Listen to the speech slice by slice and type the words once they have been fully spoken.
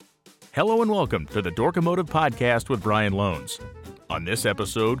Hello and welcome to the Dork-O-Motive podcast with Brian Loans. On this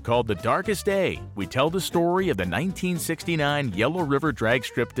episode, called The Darkest Day, we tell the story of the 1969 Yellow River drag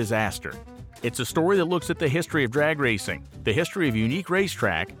strip disaster. It's a story that looks at the history of drag racing, the history of unique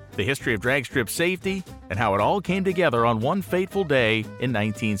racetrack, the history of drag strip safety, and how it all came together on one fateful day in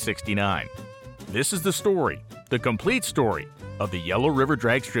 1969. This is the story, the complete story, of the Yellow River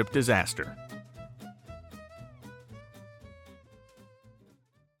drag strip disaster.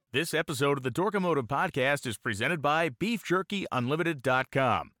 This episode of the Dork-O-Motive podcast is presented by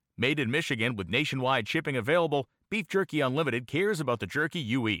BeefJerkyUnlimited.com. Made in Michigan with nationwide shipping available, Beef Jerky Unlimited cares about the jerky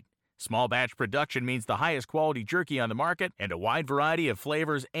you eat. Small batch production means the highest quality jerky on the market and a wide variety of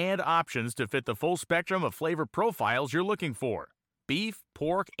flavors and options to fit the full spectrum of flavor profiles you're looking for. Beef,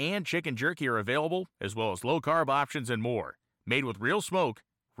 pork, and chicken jerky are available, as well as low-carb options and more. Made with real smoke,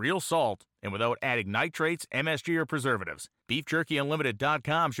 real salt, and without adding nitrates, MSG, or preservatives.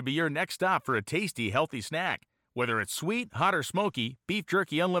 BeefJerkyUnlimited.com should be your next stop for a tasty, healthy snack. Whether it's sweet, hot, or smoky,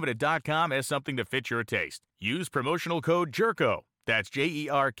 BeefJerkyUnlimited.com has something to fit your taste. Use promotional code JERKO, that's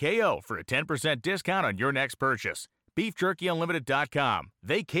JERKO, for a 10% discount on your next purchase. BeefJerkyUnlimited.com.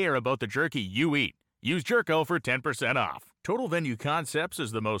 They care about the jerky you eat. Use JERKO for 10% off. Total Venue Concepts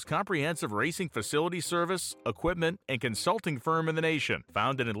is the most comprehensive racing facility service, equipment, and consulting firm in the nation.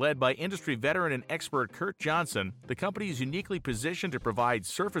 Founded and led by industry veteran and expert Kurt Johnson, the company is uniquely positioned to provide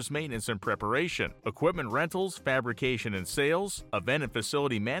surface maintenance and preparation, equipment rentals, fabrication and sales, event and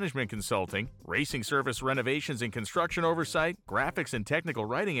facility management consulting, racing service renovations and construction oversight, graphics and technical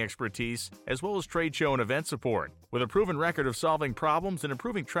writing expertise, as well as trade show and event support. With a proven record of solving problems and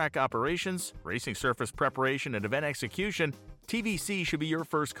improving track operations, racing surface preparation, and event execution, TVC should be your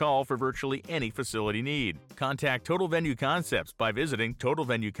first call for virtually any facility need. Contact Total Venue Concepts by visiting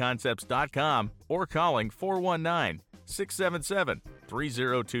TotalVenueConcepts.com or calling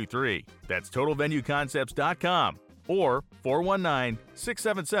 419-677-3023. That's TotalVenueConcepts.com or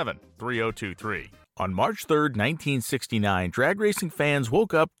 419-677-3023. On March 3, 1969, drag racing fans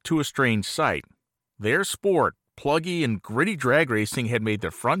woke up to a strange sight. Their sport, pluggy and gritty drag racing, had made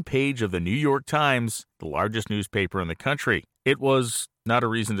the front page of the New York Times, the largest newspaper in the country. It was not a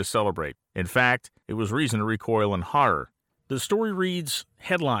reason to celebrate. In fact, it was reason to recoil in horror. The story reads,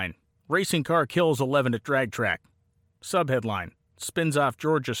 headline, Racing car kills 11 at drag track. Subheadline, spins off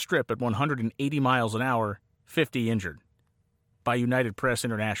Georgia Strip at 180 miles an hour, 50 injured. By United Press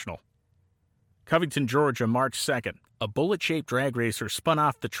International. Covington, Georgia, March 2nd. A bullet-shaped drag racer spun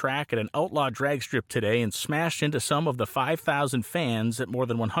off the track at an outlaw drag strip today and smashed into some of the 5,000 fans at more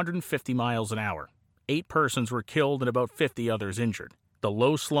than 150 miles an hour. 8 persons were killed and about 50 others injured. The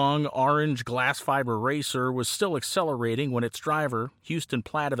low-slung, orange glass fiber racer was still accelerating when its driver, Houston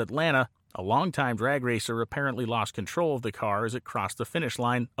Platt of Atlanta, a longtime drag racer, apparently lost control of the car as it crossed the finish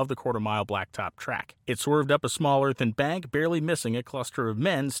line of the quarter-mile blacktop track. It swerved up a small earthen bank, barely missing a cluster of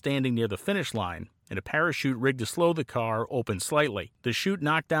men standing near the finish line, and a parachute rigged to slow the car opened slightly. The chute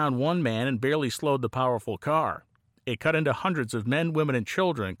knocked down one man and barely slowed the powerful car. It cut into hundreds of men, women, and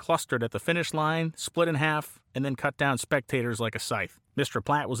children clustered at the finish line, split in half, and then cut down spectators like a scythe. Mr.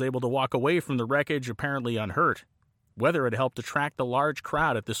 Platt was able to walk away from the wreckage apparently unhurt. Weather had helped attract the large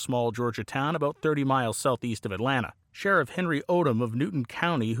crowd at this small Georgia town about 30 miles southeast of Atlanta. Sheriff Henry Odom of Newton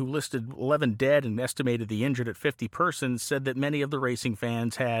County, who listed 11 dead and estimated the injured at 50 persons, said that many of the racing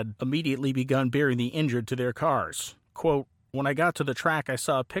fans had immediately begun bearing the injured to their cars. Quote, when I got to the track, I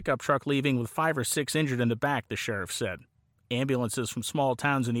saw a pickup truck leaving with 5 or 6 injured in the back, the sheriff said. Ambulances from small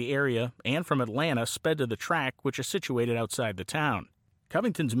towns in the area and from Atlanta sped to the track, which is situated outside the town.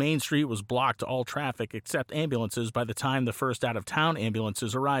 Covington's main street was blocked to all traffic except ambulances by the time the first out-of-town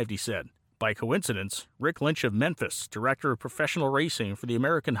ambulances arrived, he said. By coincidence, Rick Lynch of Memphis, director of professional racing for the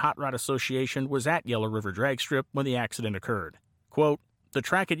American Hot Rod Association, was at Yellow River Drag Strip when the accident occurred. Quote, the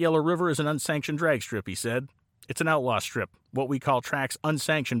track at Yellow River is an unsanctioned drag strip, he said. It's an outlaw strip, what we call tracks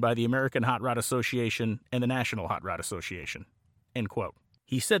unsanctioned by the American Hot Rod Association and the National Hot Rod Association. End quote.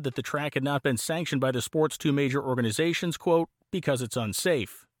 He said that the track had not been sanctioned by the sport's 2 major organizations, quote, because it's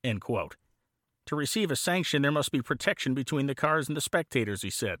unsafe, end quote. To receive a sanction, there must be protection between the cars and the spectators, he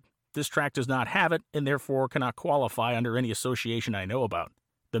said. This track does not have it and therefore cannot qualify under any association I know about.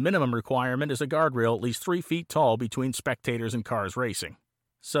 The minimum requirement is a guardrail at least 3 feet tall between spectators and cars racing.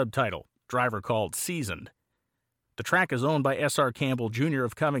 Subtitle, driver called seasoned. The track is owned by S.R. Campbell, Jr.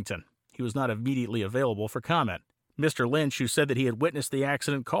 of Covington. He was not immediately available for comment. Mr. Lynch, who said that he had witnessed the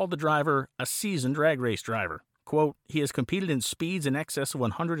accident, called the driver a seasoned drag race driver. Quote, he has competed in speeds in excess of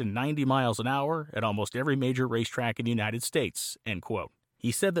 190 miles an hour at almost every major racetrack in the United States, end quote.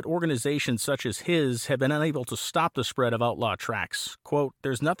 He said that organizations such as his have been unable to stop the spread of outlaw tracks. Quote,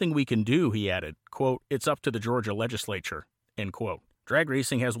 "There's nothing we can do," he added. Quote, "It's up to the Georgia legislature." End quote. Drag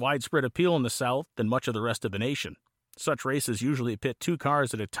racing has widespread appeal in the South and much of the rest of the nation. Such races usually pit two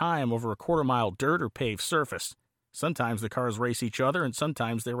cars at a time over a quarter-mile dirt or paved surface. Sometimes the cars race each other, and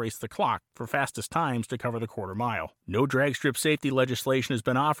sometimes they race the clock for fastest times to cover the quarter mile. No drag strip safety legislation has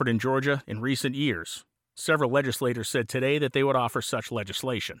been offered in Georgia in recent years. Several legislators said today that they would offer such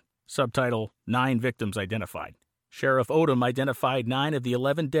legislation. Subtitle, 9 victims identified. Sheriff Odom identified 9 of the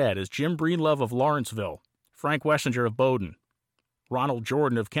 11 dead as Jim Breenlove of Lawrenceville, Frank Wessinger of Bowdoin, Ronald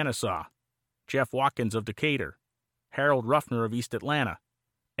Jordan of Kennesaw, Jeff Watkins of Decatur, Harold Ruffner of East Atlanta,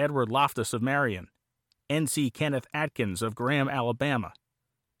 Edward Loftus of Marion, N.C. Kenneth Atkins of Graham, Alabama,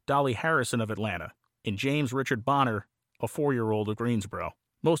 Dolly Harrison of Atlanta, and James Richard Bonner, a 4-year-old of Greensboro.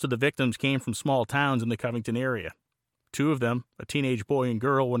 Most of the victims came from small towns in the Covington area. 2 of them, a teenage boy and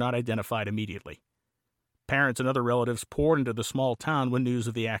girl, were not identified immediately. Parents and other relatives poured into the small town when news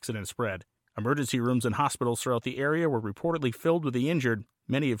of the accident spread. Emergency rooms and hospitals throughout the area were reportedly filled with the injured,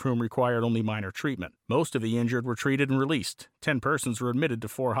 many of whom required only minor treatment. Most of the injured were treated and released. 10 persons were admitted to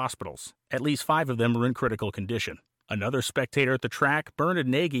 4 hospitals. At least 5 of them were in critical condition. Another spectator at the track, Bernard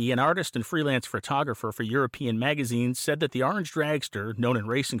Nagy, an artist and freelance photographer for European magazines, said that the orange dragster, known in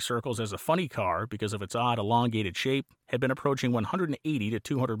racing circles as a funny car because of its odd elongated shape, had been approaching 180 to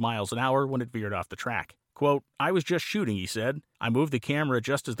 200 miles an hour when it veered off the track. Quote, "I was just shooting," he said. "I moved the camera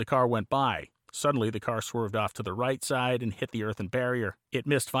just as the car went by. Suddenly, the car swerved off to the right side and hit the earthen barrier. It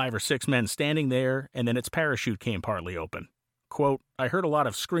missed 5 or 6 men standing there, and then its parachute came partly open." Quote, "I heard a lot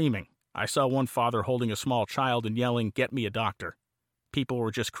of screaming. I saw one father holding a small child and yelling, 'Get me a doctor.' People were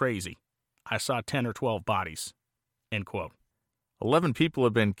just crazy. I saw 10 or 12 bodies." End quote. 11 people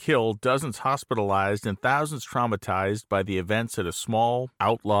have been killed, dozens hospitalized, and thousands traumatized by the events at a small,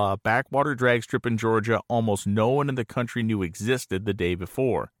 outlaw, backwater drag strip in Georgia almost no one in the country knew existed the day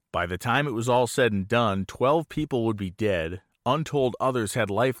before. By the time it was all said and done, 12 people would be dead. Untold others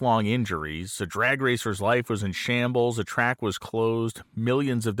had lifelong injuries. A drag racer's life was in shambles. A track was closed.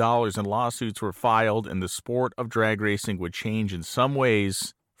 Millions of dollars in lawsuits were filed, and the sport of drag racing would change in some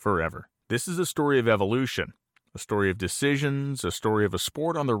ways forever. This is a story of evolution. A story of decisions, a story of a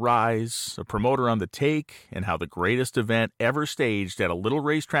sport on the rise, a promoter on the take, and how the greatest event ever staged at a little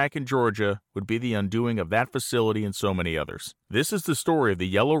racetrack in Georgia would be the undoing of that facility and so many others. This is the story of the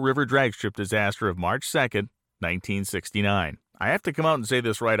Yellow River drag strip disaster of March 2nd, 1969. I have to come out and say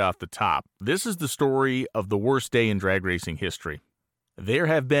this right off the top. This is the story of the worst day in drag racing history. There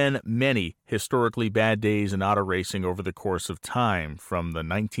have been many historically bad days in auto racing over the course of time, from the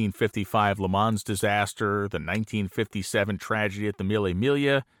 1955 Le Mans disaster, the 1957 tragedy at the Mille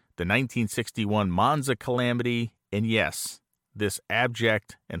Miglia, the 1961 Monza calamity, and yes, this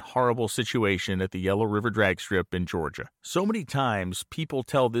abject and horrible situation at the Yellow River drag strip in Georgia. So many times, people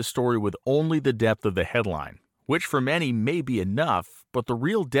tell this story with only the depth of the headline, which for many may be enough, but the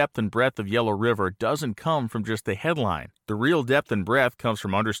real depth and breadth of Yellow River doesn't come from just the headline. The real depth and breadth comes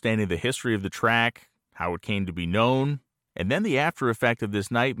from understanding the history of the track, how it came to be known, and then the after effect of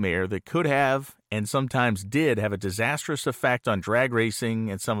this nightmare that could have, and sometimes did, have a disastrous effect on drag racing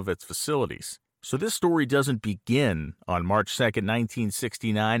and some of its facilities. So this story doesn't begin on March 2nd,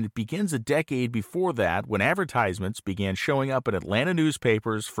 1969. It begins a decade before that when advertisements began showing up in Atlanta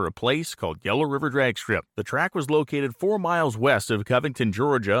newspapers for a place called Yellow River Drag Strip. The track was located 4 miles west of Covington,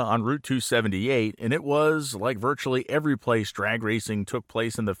 Georgia on Route 278, and it was, like virtually every place drag racing took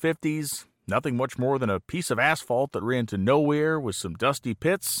place in the 50s, nothing much more than a piece of asphalt that ran to nowhere with some dusty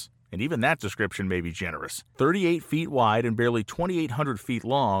pits. And even that description may be generous. 38 feet wide and barely 2,800 feet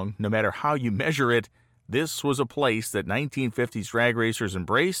long, no matter how you measure it, this was a place that 1950s drag racers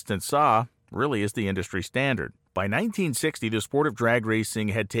embraced and saw really as the industry standard. By 1960, the sport of drag racing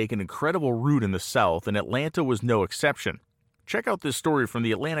had taken incredible root in the South, and Atlanta was no exception. Check out this story from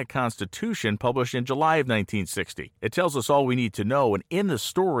the Atlanta Constitution published in July of 1960. It tells us all we need to know, and in the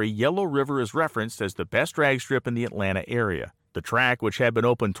story, Yellow River is referenced as the best drag strip in the Atlanta area. The track, which had been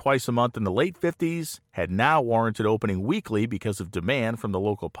open twice a month in the late 50s, had now warranted opening weekly because of demand from the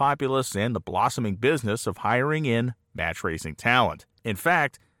local populace and the blossoming business of hiring in match racing talent. In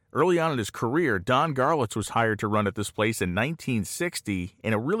fact, early on in his career, Don Garlitz was hired to run at this place in 1960,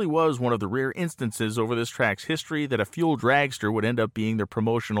 and it really was one of the rare instances over this track's history that a fuel dragster would end up being their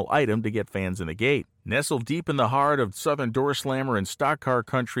promotional item to get fans in the gate. Nestled deep in the heart of Southern door slammer and stock car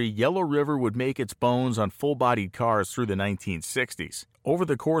country, Yellow River would make its bones on full-bodied cars through the 1960s. Over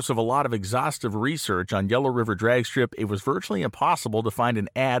the course of a lot of exhaustive research on Yellow River Drag Strip, it was virtually impossible to find an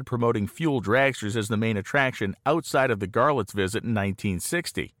ad promoting fuel dragsters as the main attraction outside of the Garlits visit in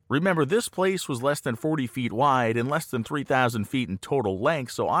 1960. Remember, this place was less than 40 feet wide and less than 3,000 feet in total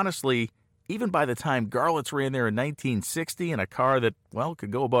length, so honestly, even by the time Garlits ran there in 1960 in a car that, well,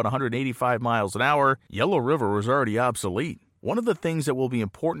 could go about 185 miles an hour, Yellow River was already obsolete. One of the things that will be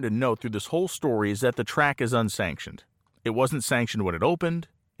important to note through this whole story is that the track is unsanctioned. It wasn't sanctioned when it opened,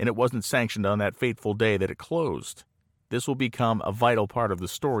 and it wasn't sanctioned on that fateful day that it closed. This will become a vital part of the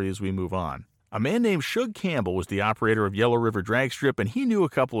story as we move on. A man named Shug Campbell was the operator of Yellow River Drag Strip, and he knew a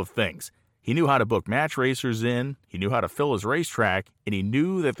couple of things. He knew how to book match racers in, he knew how to fill his racetrack, and he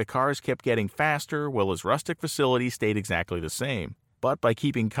knew that the cars kept getting faster while his rustic facility stayed exactly the same. But by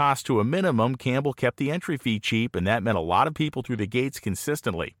keeping costs to a minimum, Campbell kept the entry fee cheap, and that meant a lot of people through the gates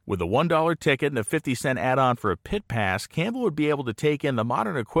consistently. With a $1 ticket and a 50-cent add-on for a pit pass, Campbell would be able to take in the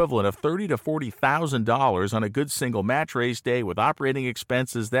modern equivalent of $30,000 to $40,000 on a good single match race day with operating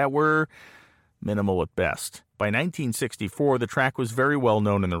expenses that were minimal at best. By 1964, the track was very well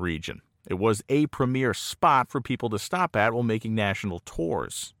known in the region. It was a premier spot for people to stop at while making national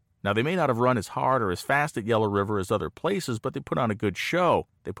tours. Now, they may not have run as hard or as fast at Yellow River as other places, but they put on a good show.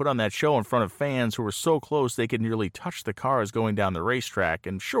 They put on that show in front of fans who were so close they could nearly touch the cars going down the racetrack.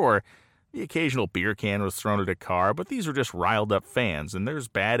 And sure, the occasional beer can was thrown at a car, but these were just riled-up fans, and there's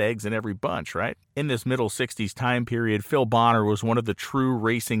bad eggs in every bunch, right? In this middle 60s time period, Phil Bonner was one of the true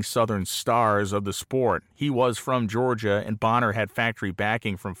racing Southern stars of the sport. He was from Georgia, and Bonner had factory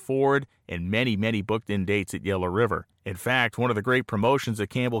backing from Ford and many, many booked-in dates at Yellow River. In fact, one of the great promotions that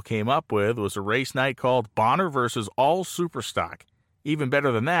Campbell came up with was a race night called Bonner versus All Superstock. Even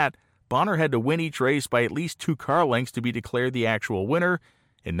better than that, Bonner had to win each race by at least 2 car lengths to be declared the actual winner,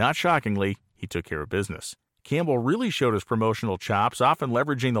 and not shockingly, he took care of business. Campbell really showed his promotional chops, often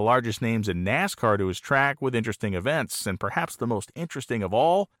leveraging the largest names in NASCAR to his track with interesting events, and perhaps the most interesting of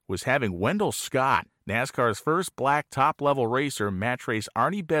all was having Wendell Scott, NASCAR's first black top-level racer, match race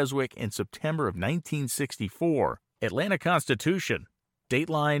Arnie Beswick in September of 1964. Atlanta Constitution.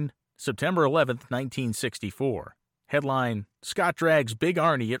 Dateline, September 11th, 1964. Headline, Scott drags Big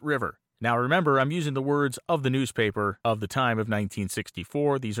Arnie at River. Now remember, I'm using the words of the newspaper of the time of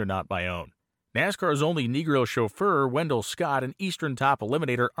 1964. These are not my own. NASCAR's only Negro chauffeur, Wendell Scott, and Eastern top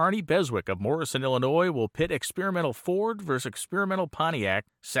eliminator Arnie Beswick of Morrison, Illinois, will pit experimental Ford versus experimental Pontiac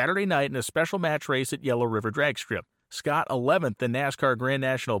Saturday night in a special match race at Yellow River Drag Strip. Scott, 11th in NASCAR Grand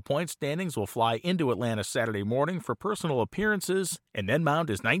National point standings, will fly into Atlanta Saturday morning for personal appearances and then mount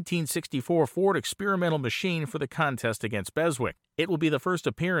his 1964 Ford experimental machine for the contest against Beswick. It will be the first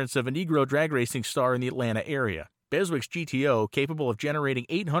appearance of a Negro drag racing star in the Atlanta area. Beswick's GTO, capable of generating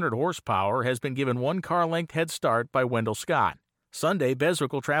 800 horsepower, has been given 1 car length head start by Wendell Scott. Sunday,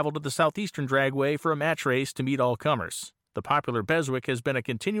 Beswick will travel to the Southeastern Dragway for a match race to meet all comers. The popular Beswick has been a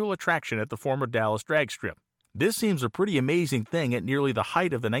continual attraction at the former Dallas drag strip. This seems a pretty amazing thing at nearly the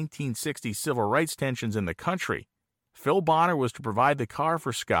height of the 1960s civil rights tensions in the country. Phil Bonner was to provide the car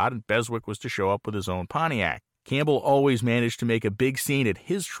for Scott, and Beswick was to show up with his own Pontiac. Campbell always managed to make a big scene at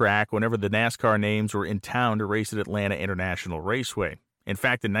his track whenever the NASCAR names were in town to race at Atlanta International Raceway. In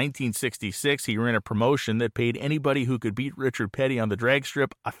fact, in 1966, he ran a promotion that paid anybody who could beat Richard Petty on the drag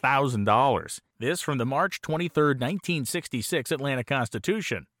strip $1,000. This from the March 23, 1966 Atlanta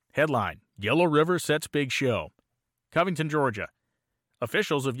Constitution. Headline, Yellow River sets big show. Covington, Georgia.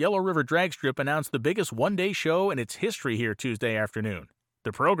 Officials of Yellow River Drag Strip announced the biggest one-day show in its history here Tuesday afternoon.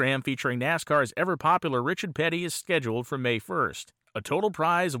 The program, featuring NASCAR's ever-popular Richard Petty, is scheduled for May 1st. A total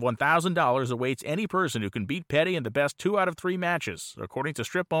prize of $1,000 awaits any person who can beat Petty in the best 2 out of 3 matches, according to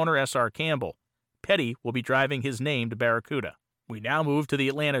strip owner S.R. Campbell. Petty will be driving his named Barracuda. We now move to the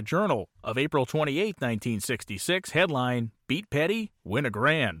Atlanta Journal of April 28, 1966. Headline, Beat Petty, Win a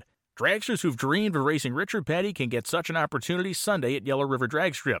Grand. Dragsters who've dreamed of racing Richard Petty can get such an opportunity Sunday at Yellow River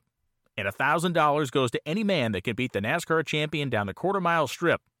Drag Strip. And $1,000 goes to any man that can beat the NASCAR champion down the quarter-mile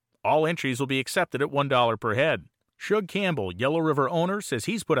strip. All entries will be accepted at $1 per head. Shug Campbell, Yellow River owner, says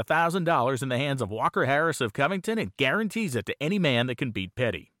he's put $1,000 in the hands of Walker Harris of Covington and guarantees it to any man that can beat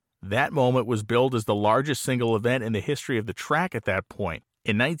Petty. That moment was billed as the largest single event in the history of the track at that point.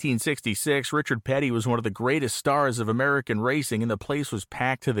 In 1966, Richard Petty was one of the greatest stars of American racing, and the place was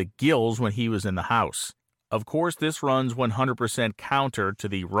packed to the gills when he was in the house. Of course, this runs 100% counter to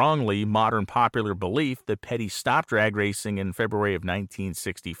the wrongly modern popular belief that Petty stopped drag racing in February of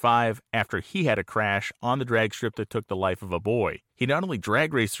 1965 after he had a crash on the drag strip that took the life of a boy. He not only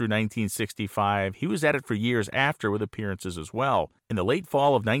drag raced through 1965, he was at it for years after with appearances as well. In the late fall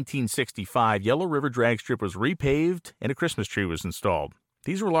of 1965, Yellow River drag strip was repaved and a Christmas tree was installed.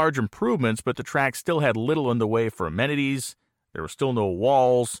 These were large improvements, but the track still had little in the way for amenities. There were still no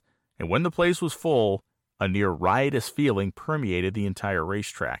walls, and when the place was full, a near riotous feeling permeated the entire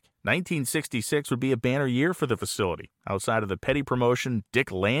racetrack. 1966 would be a banner year for the facility. Outside of the Petty promotion,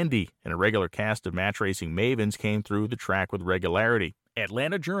 Dick Landy and a regular cast of match racing mavens came through the track with regularity.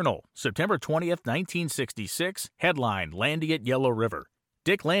 Atlanta Journal, September 20th, 1966, headline, Landy at Yellow River.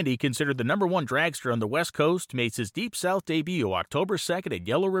 Dick Landy, considered the #1 dragster on the West Coast, makes his Deep South debut October 2nd at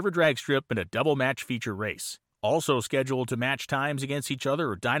Yellow River Drag Strip in a double match feature race. Also scheduled to match times against each other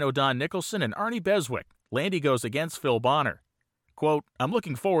are Dino Don Nicholson and Arnie Beswick. Landy goes against Phil Bonner. Quote, "I'm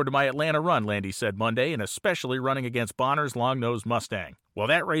looking forward to my Atlanta run," Landy said Monday, and especially running against Bonner's long-nosed Mustang. While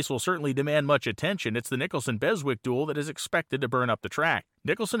that race will certainly demand much attention, it's the Nicholson-Beswick duel that is expected to burn up the track.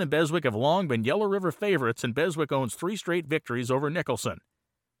 Nicholson and Beswick have long been Yellow River favorites, and Beswick owns 3 straight victories over Nicholson.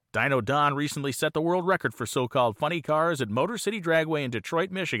 Dino Don recently set the world record for so-called funny cars at Motor City Dragway in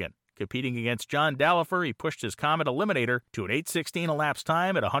Detroit, Michigan. Competing against John Dallifer, he pushed his Comet Eliminator to an 8:16 elapsed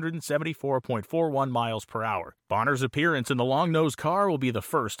time at 174.41 miles per hour. Bonner's appearance in the long-nosed car will be the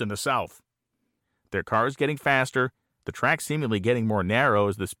first in the South. Their car is getting faster, the track seemingly getting more narrow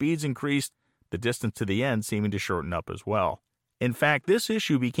as the speeds increased, the distance to the end seeming to shorten up as well. In fact, this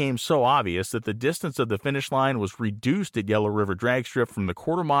issue became so obvious that the distance of the finish line was reduced at Yellow River Drag Strip from the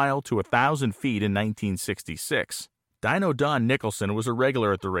quarter mile to 1,000 feet in 1966. Dino Don Nicholson was a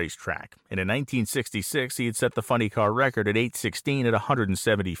regular at the racetrack, and in 1966 he had set the funny car record at 8:16 at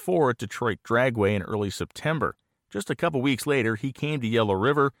 174 at Detroit Dragway in early September. Just a couple weeks later, he came to Yellow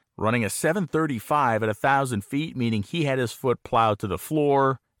River running a 7:35 at 1,000 feet, meaning he had his foot plowed to the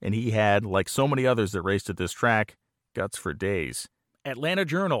floor, and he had, like so many others that raced at this track, guts for days. Atlanta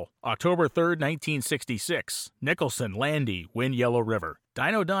Journal, October 3rd, 1966. Nicholson, Landy, win Yellow River.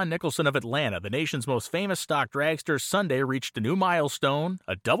 Dino Don Nicholson of Atlanta, the nation's most famous stock dragster, Sunday reached a new milestone,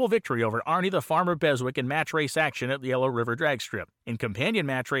 a double victory over Arnie the Farmer Beswick in match race action at the Yellow River Drag Strip. In companion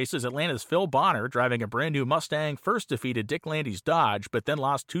match races, Atlanta's Phil Bonner, driving a brand new Mustang, first defeated Dick Landy's Dodge, but then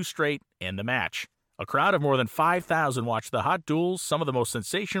lost 2 straight in the match. A crowd of more than 5,000 watched the hot duels, some of the most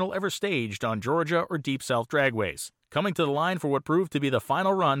sensational ever staged on Georgia or Deep South dragways. Coming to the line for what proved to be the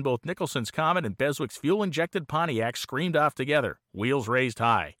final run, both Nicholson's Comet and Beswick's fuel-injected Pontiac screamed off together, wheels raised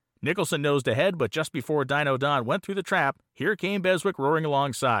high. Nicholson nosed ahead, but just before Dino Don went through the trap, here came Beswick roaring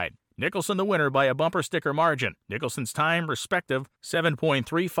alongside. Nicholson the winner by a bumper sticker margin. Nicholson's time, respective,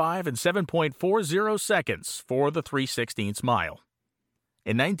 7.35 and 7.40 seconds for the 3/16 mile.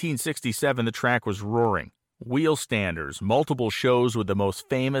 In 1967, the track was roaring. Wheel standers, multiple shows with the most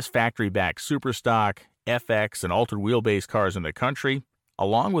famous factory-backed superstock, FX, and altered wheelbase cars in the country,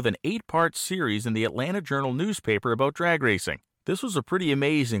 along with an 8-part series in the Atlanta Journal newspaper about drag racing. This was a pretty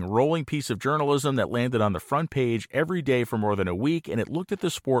amazing, rolling piece of journalism that landed on the front page every day for more than a week, and it looked at the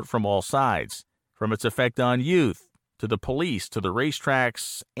sport from all sides, from its effect on youth, to the police, to the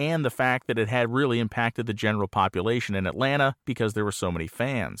racetracks, and the fact that it had really impacted the general population in Atlanta because there were so many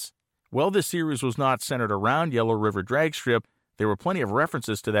fans. Well, this series was not centered around Yellow River Drag Strip. There were plenty of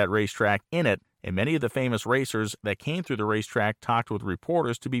references to that racetrack in it, and many of the famous racers that came through the racetrack talked with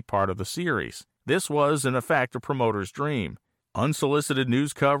reporters to be part of the series. This was, in effect, a promoter's dream. Unsolicited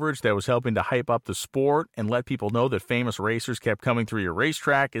news coverage that was helping to hype up the sport and let people know that famous racers kept coming through your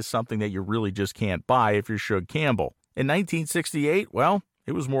racetrack is something that you really just can't buy if you're Shug Campbell. In 1968, well,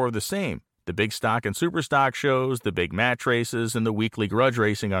 it was more of the same. The big stock and super stock shows, the big match races, and the weekly grudge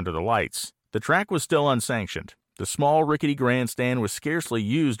racing under the lights. The track was still unsanctioned. The small, rickety grandstand was scarcely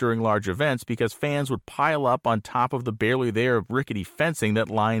used during large events because fans would pile up on top of the barely there rickety fencing that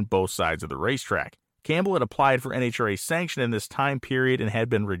lined both sides of the racetrack. Campbell had applied for NHRA sanction in this time period and had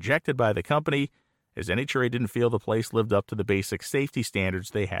been rejected by the company, as NHRA didn't feel the place lived up to the basic safety standards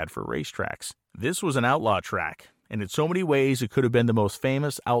they had for racetracks. This was an outlaw track, and in so many ways it could have been the most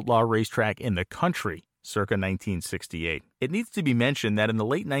famous outlaw racetrack in the country, circa 1968. It needs to be mentioned that in the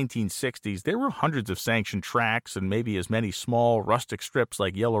late 1960s, there were hundreds of sanctioned tracks and maybe as many small, rustic strips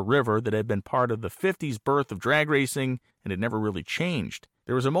like Yellow River that had been part of the 50s birth of drag racing and had never really changed.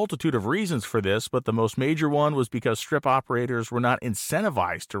 There was a multitude of reasons for this, but the most major one was because strip operators were not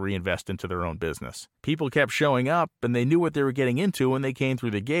incentivized to reinvest into their own business. People kept showing up, and they knew what they were getting into when they came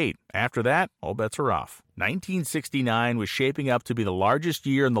through the gate. After that, all bets are off. 1969 was shaping up to be the largest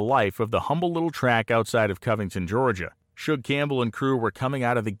year in the life of the humble little track outside of Covington, Georgia. Shug Campbell and crew were coming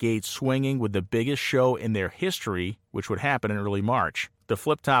out of the gate swinging with the biggest show in their history, which would happen in early March. The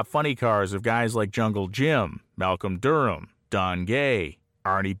flip-top funny cars of guys like Jungle Jim, Malcolm Durham, Don Gay,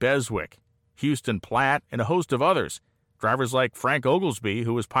 Arnie Beswick, Houston Platt, and a host of others. Drivers like Frank Oglesby,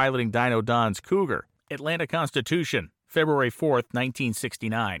 who was piloting Dino Don's Cougar. Atlanta Constitution, February 4th,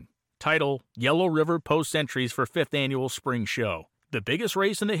 1969. Title, Yellow River Post Entries for 5th Annual Spring Show. The biggest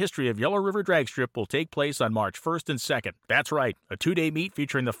race in the history of Yellow River Drag Strip will take place on March 1st and 2nd. That's right, a 2-day meet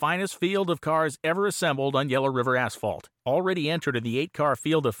featuring the finest field of cars ever assembled on Yellow River asphalt. Already entered in the 8-car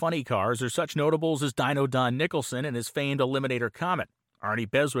field of funny cars are such notables as Dino Don Nicholson and his famed Eliminator Comet, Arnie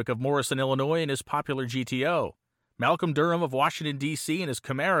Beswick of Morrison, Illinois and his popular GTO, Malcolm Durham of Washington, D.C. and his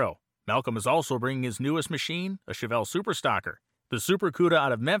Camaro. Malcolm is also bringing his newest machine, a Chevelle Superstocker. The Super Cuda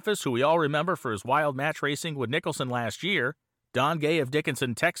out of Memphis, who we all remember for his wild match racing with Nicholson last year, Don Gay of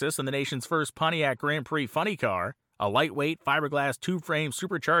Dickinson, Texas, and the nation's first Pontiac Grand Prix funny car, a lightweight fiberglass tube-frame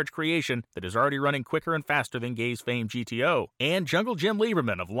supercharged creation that is already running quicker and faster than Gay's famed GTO, and Jungle Jim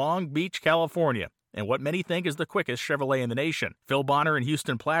Lieberman of Long Beach, California, and what many think is the quickest Chevrolet in the nation. Phil Bonner and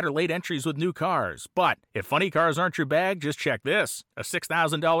Houston Platt are late entries with new cars, but if funny cars aren't your bag, just check this. A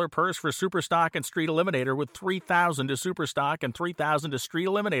 $6,000 purse for Superstock and Street Eliminator with $3,000 to Superstock and $3,000 to Street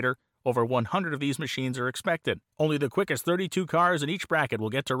Eliminator. Over 100 of these machines are expected. Only the quickest 32 cars in each bracket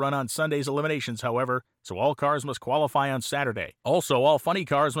will get to run on Sunday's eliminations, however, so all cars must qualify on Saturday. Also, all funny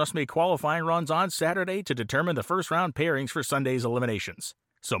cars must make qualifying runs on Saturday to determine the first-round pairings for Sunday's eliminations.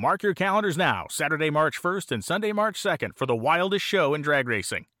 So mark your calendars now, Saturday, March 1st and Sunday, March 2nd, for the wildest show in drag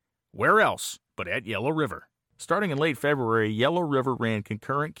racing. Where else but at Yellow River? Starting in late February, Yellow River ran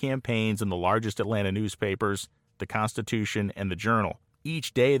concurrent campaigns in the largest Atlanta newspapers, the Constitution and the Journal.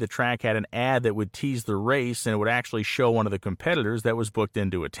 Each day, the track had an ad that would tease the race, and it would actually show one of the competitors that was booked in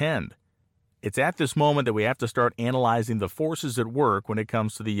to attend. It's at this moment that we have to start analyzing the forces at work when it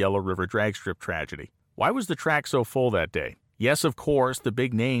comes to the Yellow River drag strip tragedy. Why was the track so full that day? Yes, of course, the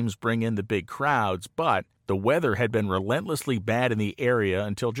big names bring in the big crowds, but the weather had been relentlessly bad in the area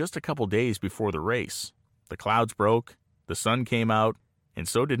until just a couple days before the race. The clouds broke, the sun came out, and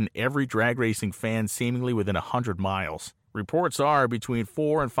so did every drag racing fan seemingly within 100 miles. Reports are between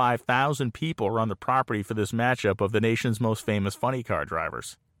 4,000 and 5,000 people are on the property for this matchup of the nation's most famous funny car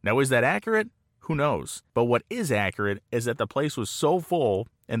drivers. Now, is that accurate? Who knows? But what is accurate is that the place was so full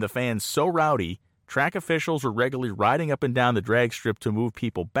and the fans so rowdy, track officials were regularly riding up and down the drag strip to move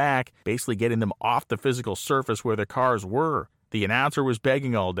people back, basically getting them off the physical surface where their cars were. The announcer was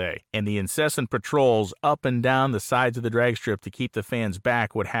begging all day, and the incessant patrols up and down the sides of the drag strip to keep the fans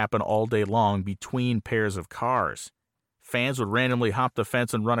back would happen all day long between pairs of cars. Fans would randomly hop the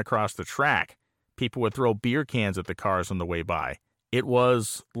fence and run across the track. People would throw beer cans at the cars on the way by. It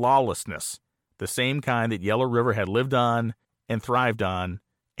was lawlessness, the same kind that Yellow River had lived on and thrived on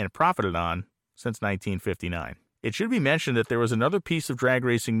and profited on since 1959. It should be mentioned that there was another piece of drag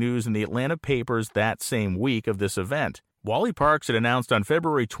racing news in the Atlanta papers that same week of this event. Wally Parks had announced on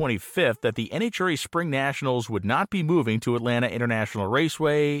February 25th that the NHRA Spring Nationals would not be moving to Atlanta International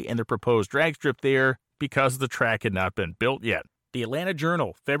Raceway and the proposed drag strip there because the track had not been built yet. The Atlanta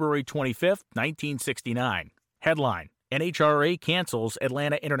Journal, February 25th, 1969. Headline, NHRA cancels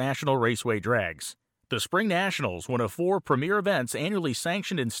Atlanta International Raceway drags. The Spring Nationals, one of 4 premier events annually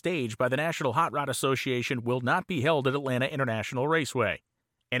sanctioned and staged by the National Hot Rod Association, will not be held at Atlanta International Raceway.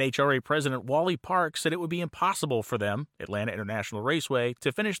 NHRA President Wally Parks said it would be impossible for them, Atlanta International Raceway,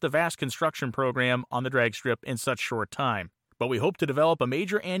 to finish the vast construction program on the drag strip in such short time. But we hope to develop a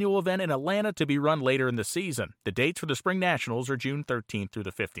major annual event in Atlanta to be run later in the season. The dates for the Spring Nationals are June 13th through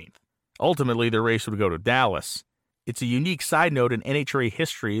the 15th. Ultimately, the race would go to Dallas. It's a unique side note in NHRA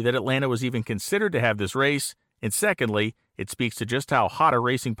history that Atlanta was even considered to have this race, and secondly, it speaks to just how hot a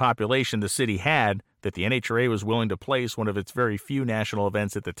racing population the city had that the NHRA was willing to place one of its very few national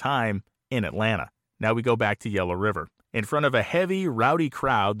events at the time in Atlanta. Now we go back to Yellow River. In front of a heavy, rowdy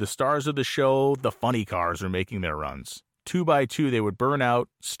crowd, the stars of the show, the funny cars, are making their runs. 2 by 2, they would burn out,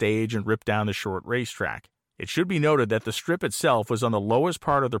 stage, and rip down the short racetrack. It should be noted that the strip itself was on the lowest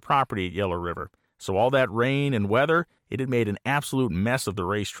part of the property at Yellow River, so all that rain and weather, it had made an absolute mess of the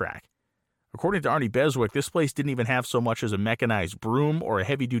racetrack. According to Arnie Beswick, this place didn't even have so much as a mechanized broom or a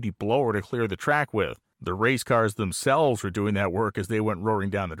heavy-duty blower to clear the track with. The race cars themselves were doing that work as they went roaring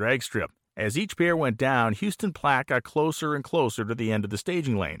down the drag strip. As each pair went down, Houston Platt got closer and closer to the end of the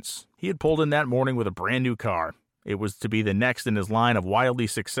staging lanes. He had pulled in that morning with a brand new car. It was to be the next in his line of wildly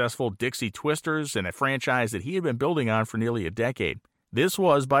successful Dixie Twisters and a franchise that he had been building on for nearly a decade. This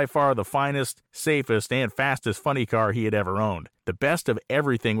was by far the finest, safest, and fastest funny car he had ever owned. The best of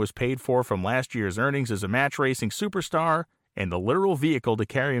everything was paid for from last year's earnings as a match racing superstar, and the literal vehicle to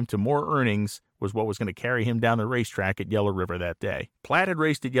carry him to more earnings was what was going to carry him down the racetrack at Yellow River that day. Platt had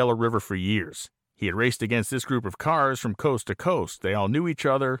raced at Yellow River for years. He had raced against this group of cars from coast to coast. They all knew each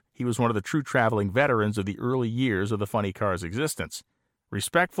other. He was one of the true traveling veterans of the early years of the funny car's existence.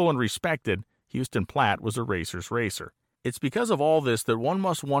 Respectful and respected, Houston Platt was a racer's racer. It's because of all this that one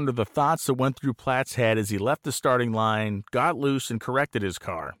must wonder the thoughts that went through Platt's head as he left the starting line, got loose, and corrected his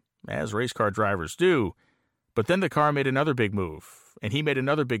car, as race car drivers do. But then the car made another big move, and he made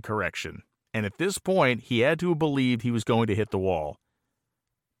another big correction. And at this point, he had to have believed he was going to hit the wall.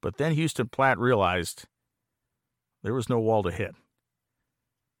 But then Houston Platt realized there was no wall to hit.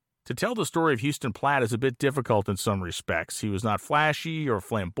 To tell the story of Houston Platt is a bit difficult in some respects. He was not flashy or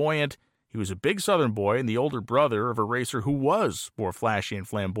flamboyant. He was a big Southern boy and the older brother of a racer who was more flashy and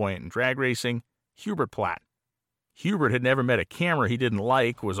flamboyant in drag racing, Hubert Platt. Hubert had never met a camera he didn't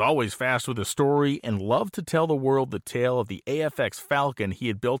like, was always fast with a story, and loved to tell the world the tale of the AFX Falcon he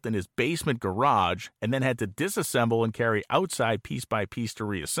had built in his basement garage and then had to disassemble and carry outside piece by piece to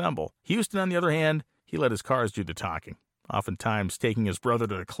reassemble. Houston, on the other hand, he let his cars do the talking, oftentimes taking his brother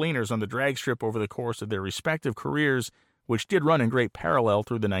to the cleaners on the drag strip over the course of their respective careers, which did run in great parallel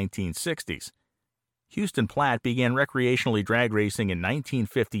through the 1960s. Houston Platt began recreationally drag racing in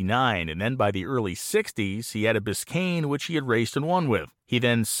 1959, and then by the early 60s, he had a Biscayne which he had raced and won with. He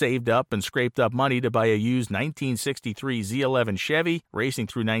then saved up and scraped up money to buy a used 1963 Z11 Chevy, racing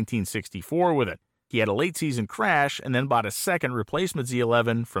through 1964 with it. He had a late-season crash and then bought a second replacement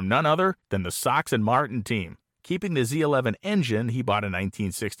Z11 from none other than the Sox and Martin team. Keeping the Z11 engine, he bought a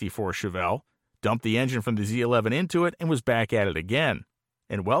 1964 Chevelle, dumped the engine from the Z11 into it, and was back at it again.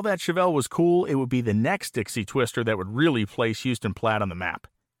 And while that Chevelle was cool, it would be the next Dixie Twister that would really place Houston Platt on the map.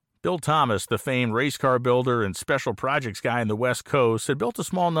 Bill Thomas, the famed race car builder and special projects guy in the West Coast, had built a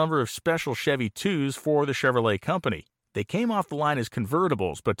small number of special Chevy 2s for the Chevrolet company. They came off the line as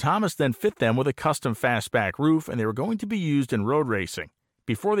convertibles, but Thomas then fit them with a custom fastback roof, and they were going to be used in road racing.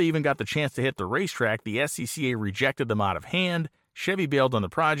 Before they even got the chance to hit the racetrack, the SCCA rejected them out of hand. Chevy bailed on the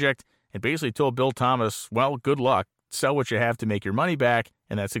project and basically told Bill Thomas, well, good luck, sell what you have to make your money back,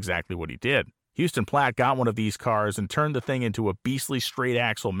 and that's exactly what he did. Houston Platt got one of these cars and turned the thing into a beastly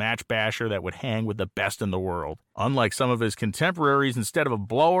straight-axle match basher that would hang with the best in the world. Unlike some of his contemporaries, instead of a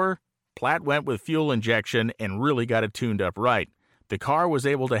blower, Platt went with fuel injection and really got it tuned up right. The car was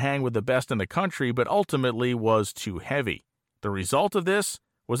able to hang with the best in the country, but ultimately was too heavy. The result of this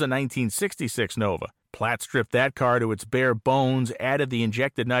was a 1966 Nova. Platt stripped that car to its bare bones, added the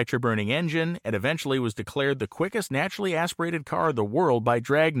injected nitro-burning engine, and eventually was declared the quickest naturally aspirated car in the world by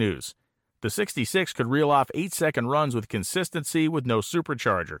Drag News. The 66 could reel off 8-second runs with consistency with no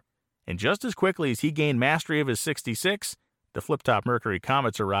supercharger. And just as quickly as he gained mastery of his 66, the flip-top Mercury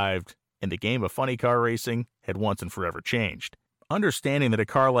Comets arrived, and the game of funny car racing had once and forever changed. Understanding that a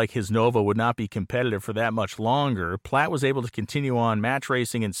car like his Nova would not be competitive for that much longer, Platt was able to continue on match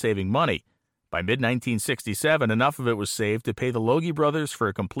racing and saving money. By mid-1967, enough of it was saved to pay the Logie brothers for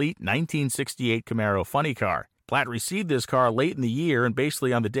a complete 1968 Camaro funny car. Platt received this car late in the year, and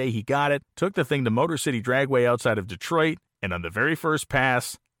basically on the day he got it, took the thing to Motor City Dragway outside of Detroit, and on the very first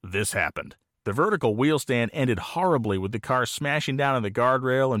pass, this happened. The vertical wheel stand ended horribly with the car smashing down on the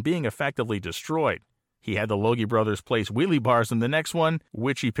guardrail and being effectively destroyed. He had the Logie brothers place wheelie bars in the next one,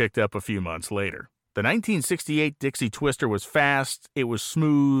 which he picked up a few months later. The 1968 Dixie Twister was fast, it was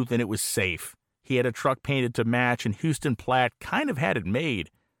smooth, and it was safe. He had a truck painted to match, and Houston Platt kind of had it made.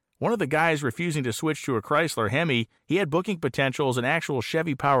 One of the guys refusing to switch to a Chrysler Hemi, he had booking potential as an actual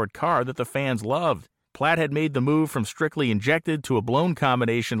Chevy-powered car that the fans loved. Platt had made the move from strictly injected to a blown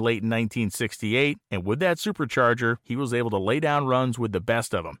combination late in 1968, and with that supercharger, he was able to lay down runs with the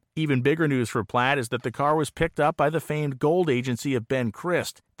best of them. Even bigger news for Platt is that the car was picked up by the famed gold agency of Ben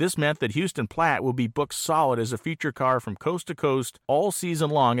Christ. This meant that Houston Platt will be booked solid as a feature car from coast to coast all season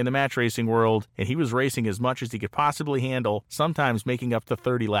long in the match racing world, and he was racing as much as he could possibly handle, sometimes making up to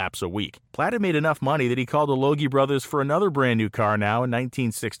 30 laps a week. Platt had made enough money that he called the Logie brothers for another brand new car now in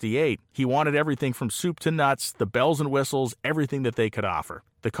 1968. He wanted everything from soup to nuts, the bells and whistles, everything that they could offer.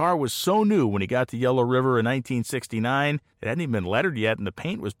 The car was so new when he got to Yellow River in 1969, it hadn't even been lettered yet and the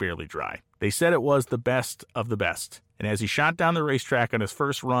paint was barely dry. They said it was the best of the best. And as he shot down the racetrack on his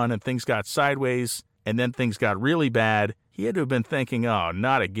first run and things got sideways, and then things got really bad, he had to have been thinking, oh,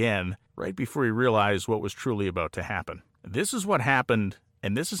 not again, right before he realized what was truly about to happen. This is what happened,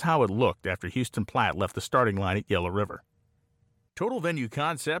 and this is how it looked after Houston Platt left the starting line at Yellow River. Total Venue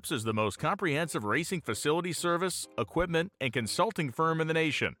Concepts is the most comprehensive racing facility service, equipment, and consulting firm in the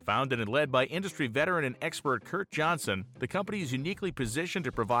nation. Founded and led by industry veteran and expert Kurt Johnson, the company is uniquely positioned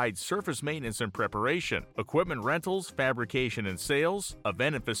to provide surface maintenance and preparation, equipment rentals, fabrication and sales,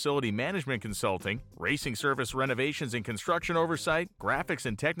 event and facility management consulting, racing service renovations and construction oversight, graphics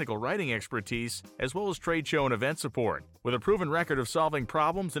and technical writing expertise, as well as trade show and event support. With a proven record of solving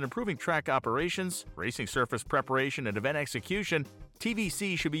problems and improving track operations, racing surface preparation, and event execution,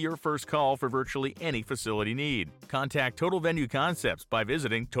 TVC should be your first call for virtually any facility need. Contact Total Venue Concepts by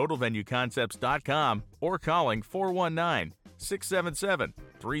visiting TotalVenueConcepts.com or calling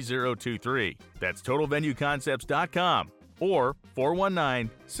 419-677-3023. That's TotalVenueConcepts.com or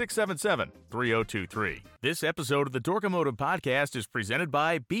 419-677-3023. This episode of the Dork-O-Motive podcast is presented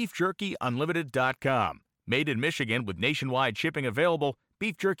by BeefJerkyUnlimited.com. Made in Michigan with nationwide shipping available,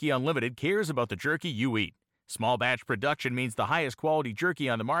 Beef Jerky Unlimited cares about the jerky you eat. Small batch production means the highest quality jerky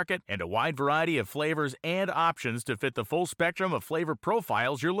on the market and a wide variety of flavors and options to fit the full spectrum of flavor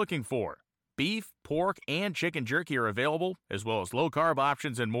profiles you're looking for. Beef, pork, and chicken jerky are available, as well as low-carb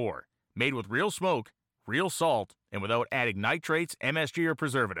options and more. Made with real smoke, real salt, and without adding nitrates, MSG, or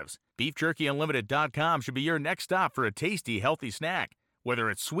preservatives. BeefJerkyUnlimited.com should be your next stop for a tasty, healthy snack. Whether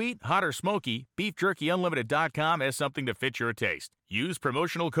it's sweet, hot, or smoky, BeefJerkyUnlimited.com has something to fit your taste. Use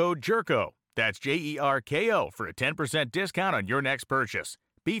promotional code JERKO, that's JERKO, for a 10% discount on your next purchase.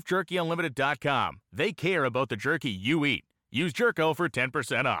 BeefJerkyUnlimited.com. They care about the jerky you eat. Use JERKO for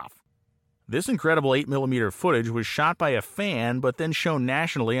 10% off. This incredible 8mm footage was shot by a fan, but then shown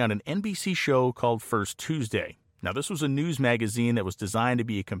nationally on an NBC show called First Tuesday. Now, this was a news magazine that was designed to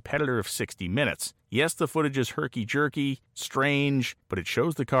be a competitor of 60 Minutes. Yes, the footage is herky-jerky, strange, but it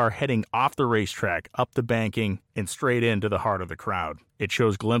shows the car heading off the racetrack, up the banking, and straight into the heart of the crowd. It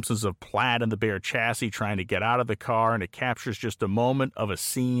shows glimpses of Platt and the bare chassis trying to get out of the car, and it captures just a moment of a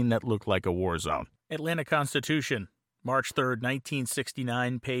scene that looked like a war zone. Atlanta Constitution, March 3rd,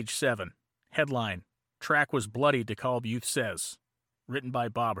 1969, page 7. Headline, Track was bloody, DeKalb Youth says. Written by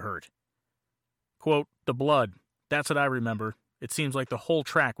Bob Hurt. Quote, the blood. That's what I remember. It seems like the whole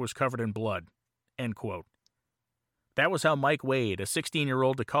track was covered in blood. End quote. That was how Mike Wade, a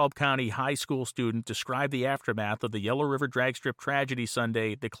 16-year-old DeKalb County high school student, described the aftermath of the Yellow River dragstrip tragedy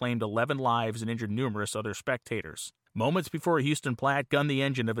Sunday that claimed 11 lives and injured numerous other spectators. Moments before Houston Platt gunned the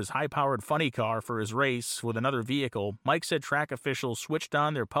engine of his high-powered funny car for his race with another vehicle, Mike said track officials switched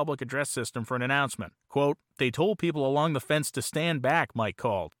on their public address system for an announcement. Quote, they told people along the fence to stand back, Mike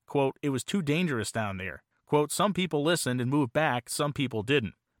called. Quote, it was too dangerous down there. Quote, some people listened and moved back, some people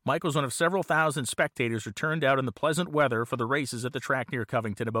didn't. Mike was one of several thousand spectators who turned out in the pleasant weather for the races at the track near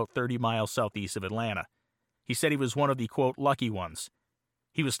Covington, about 30 miles southeast of Atlanta. He said he was one of the, quote, lucky ones.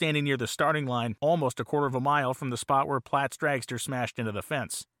 He was standing near the starting line, almost a quarter of a mile from the spot where Platt's dragster smashed into the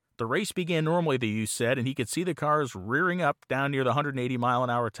fence. The race began normally, the youth said, and he could see the cars rearing up down near the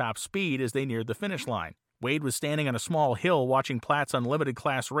 180-mile-an-hour top speed as they neared the finish line. Wade was standing on a small hill watching Platt's unlimited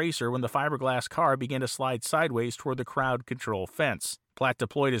class racer when the fiberglass car began to slide sideways toward the crowd control fence. Platt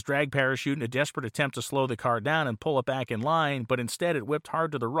deployed his drag parachute in a desperate attempt to slow the car down and pull it back in line, but instead it whipped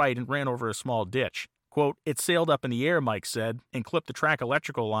hard to the right and ran over a small ditch. Quote, it sailed up in the air, Mike said, and clipped the track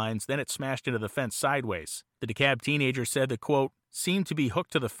electrical lines, then it smashed into the fence sideways. The DeKalb teenager said the, quote, seemed to be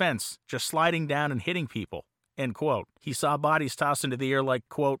hooked to the fence, just sliding down and hitting people, end quote. He saw bodies tossed into the air like,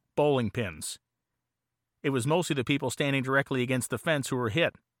 quote, bowling pins. It was mostly the people standing directly against the fence who were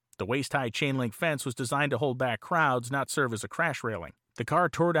hit. The waist-high chain-link fence was designed to hold back crowds, not serve as a crash railing. The car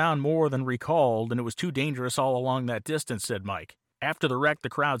tore down more than recalled, and it was too dangerous all along that distance, said Mike. After the wreck, the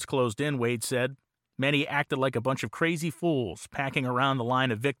crowds closed in, Wade said. Many acted like a bunch of crazy fools, packing around the line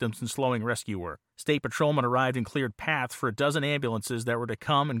of victims and slowing rescue work. State patrolmen arrived and cleared paths for a dozen ambulances that were to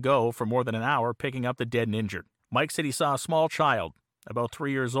come and go for more than an hour, picking up the dead and injured. Mike said he saw a small child, about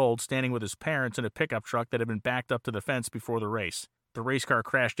 3 years old, standing with his parents in a pickup truck that had been backed up to the fence before the race. The race car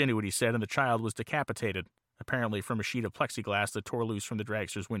crashed into it, he said, and the child was decapitated, apparently from a sheet of plexiglass that tore loose from the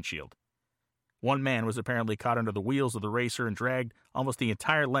dragster's windshield. One man was apparently caught under the wheels of the racer and dragged almost the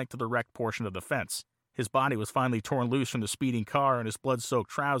entire length of the wrecked portion of the fence. His body was finally torn loose from the speeding car, and his blood-soaked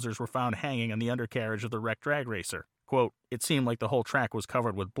trousers were found hanging on the undercarriage of the wrecked drag racer. Quote, it seemed like the whole track was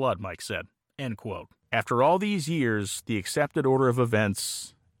covered with blood, Mike said. End quote. After all these years, the accepted order of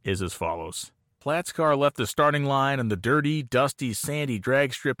events is as follows. Platt's car left the starting line on the dirty, dusty, sandy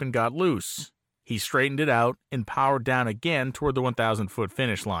drag strip and got loose. He straightened it out and powered down again toward the 1,000-foot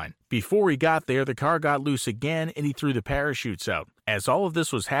finish line. Before he got there, the car got loose again and he threw the parachutes out. As all of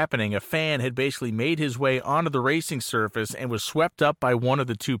this was happening, a fan had basically made his way onto the racing surface and was swept up by one of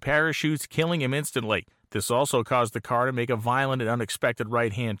the two parachutes, killing him instantly. This also caused the car to make a violent and unexpected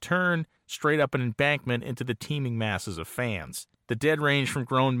right-hand turn straight up an embankment into the teeming masses of fans. The dead ranged from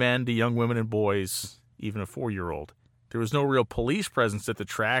grown men to young women and boys, even a 4-year-old. There was no real police presence at the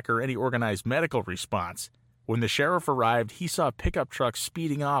track or any organized medical response. When the sheriff arrived, he saw pickup trucks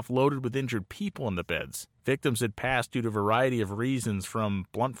speeding off loaded with injured people in the beds. Victims had passed due to a variety of reasons, from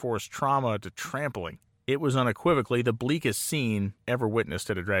blunt force trauma to trampling. It was unequivocally the bleakest scene ever witnessed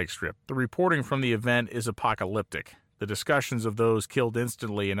at a drag strip. The reporting from the event is apocalyptic. The discussions of those killed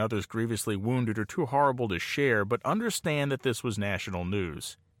instantly and others grievously wounded are too horrible to share, but understand that this was national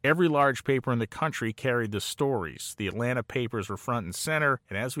news. Every large paper in the country carried the stories. The Atlanta papers were front and center,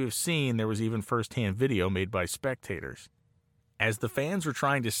 and as we've seen, there was even first-hand video made by spectators. As the fans were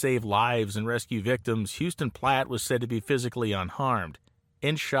trying to save lives and rescue victims, Houston Platt was said to be physically unharmed.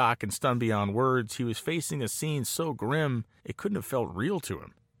 In shock and stunned beyond words, he was facing a scene so grim it couldn't have felt real to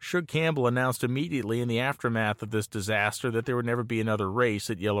him. Shug Campbell announced immediately in the aftermath of this disaster that there would never be another race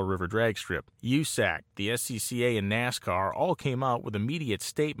at Yellow River Drag Strip. USAC, the SCCA, and NASCAR all came out with immediate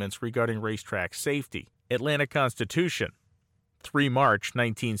statements regarding racetrack safety. Atlanta Constitution, 3 March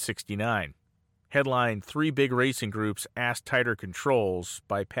 1969. Headline, 3 big racing groups asked tighter controls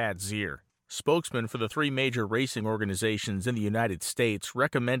by Pat Zier. Spokesman for the 3 major racing organizations in the United States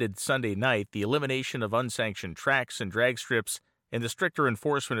recommended Sunday night the elimination of unsanctioned tracks and drag strips and the stricter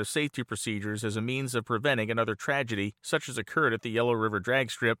enforcement of safety procedures as a means of preventing another tragedy such as occurred at the Yellow River Drag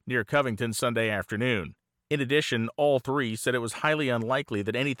Strip near Covington Sunday afternoon. In addition, all 3 said it was highly unlikely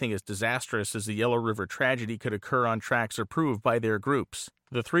that anything as disastrous as the Yellow River tragedy could occur on tracks approved by their groups.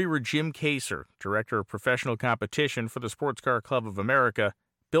 The 3 were Jim Kaser, Director of Professional Competition for the Sports Car Club of America,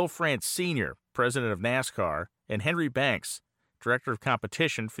 Bill France Sr., President of NASCAR, and Henry Banks, Director of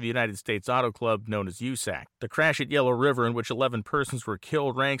Competition for the United States Auto Club, known as USAC. The crash at Yellow River, in which 11 persons were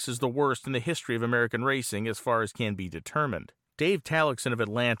killed, ranks as the worst in the history of American racing as far as can be determined. Dave Talixon of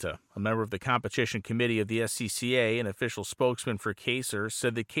Atlanta, a member of the competition committee of the SCCA and official spokesman for Kaser,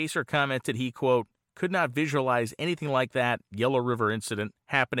 said that Kaser commented he, quote, could not visualize anything like that Yellow River incident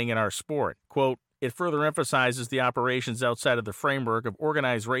happening in our sport. Quote, it further emphasizes the operations outside of the framework of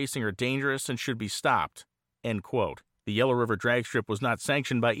organized racing are dangerous and should be stopped. End quote. The Yellow River Drag Strip was not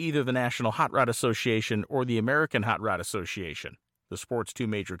sanctioned by either the National Hot Rod Association or the American Hot Rod Association, the sport's 2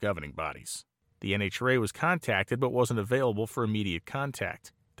 major governing bodies. The NHRA was contacted but wasn't available for immediate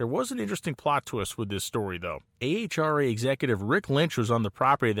contact. There was an interesting plot twist with this story, though. AHRA executive Rick Lynch was on the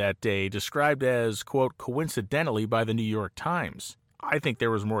property that day, described as, quote, coincidentally by the New York Times. I think there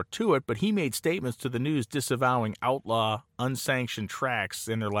was more to it, but he made statements to the news disavowing outlaw, unsanctioned tracks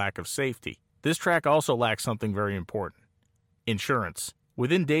and their lack of safety. This track also lacks something very important: insurance.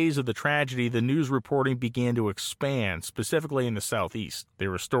 Within days of the tragedy, the news reporting began to expand, specifically in the Southeast.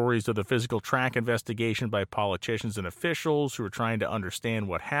 There were stories of the physical track investigation by politicians and officials who were trying to understand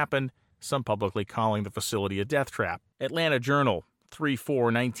what happened, some publicly calling the facility a death trap. Atlanta Journal,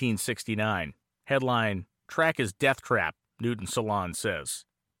 3/4/1969. Headline, Track is Death Trap, Newton Salon says.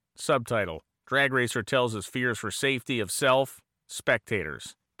 Subtitle, Drag Racer Tells His Fears for Safety of Self,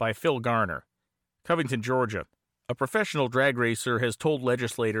 Spectators, by Phil Garner. Covington, Georgia. A professional drag racer has told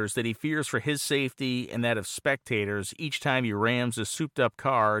legislators that he fears for his safety and that of spectators each time he rams a souped-up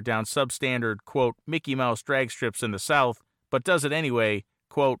car down substandard, quote, Mickey Mouse drag strips in the South, but does it anyway,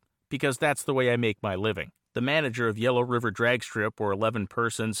 quote, because that's the way I make my living. The manager of Yellow River Drag Strip, where 11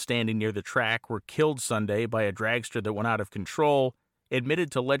 persons standing near the track were killed Sunday by a dragster that went out of control,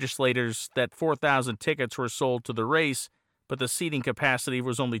 admitted to legislators that 4,000 tickets were sold to the race, but the seating capacity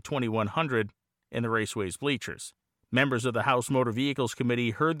was only 2,100 in the raceway's bleachers. Members of the House Motor Vehicles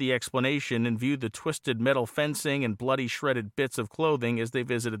Committee heard the explanation and viewed the twisted metal fencing and bloody shredded bits of clothing as they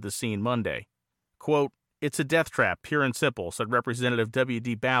visited the scene Monday. Quote, it's a death trap, pure and simple, said Representative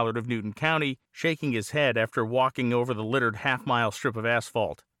W.D. Ballard of Newton County, shaking his head after walking over the littered half-mile strip of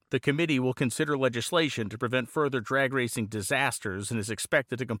asphalt. The committee will consider legislation to prevent further drag racing disasters and is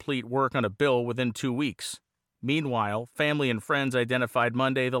expected to complete work on a bill within 2 weeks. Meanwhile, family and friends identified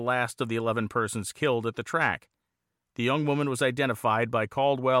Monday the last of the 11 persons killed at the track. The young woman was identified by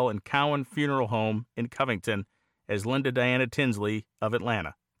Caldwell and Cowan Funeral Home in Covington as Linda Diana Tinsley of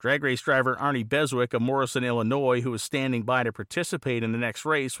Atlanta. Drag race driver Arnie Beswick of Morrison, Illinois, who was standing by to participate in the next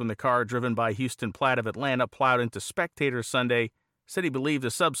race when the car driven by Houston Platt of Atlanta plowed into spectators Sunday, said he believed a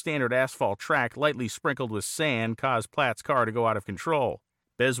substandard asphalt track lightly sprinkled with sand caused Platt's car to go out of control.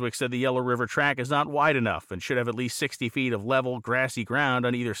 Beswick said the Yellow River track is not wide enough and should have at least 60 feet of level, grassy ground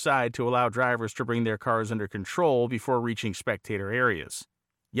on either side to allow drivers to bring their cars under control before reaching spectator areas.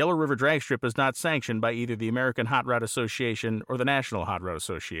 Yellow River Drag Strip is not sanctioned by either the American Hot Rod Association or the National Hot Rod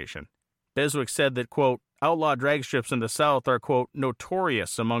Association. Beswick said that, quote, outlaw drag strips in the South are, quote,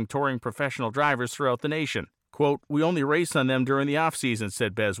 notorious among touring professional drivers throughout the nation. Quote, we only race on them during the off-season,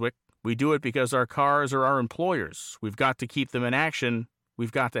 said Beswick. We do it because our cars are our employers. We've got to keep them in action.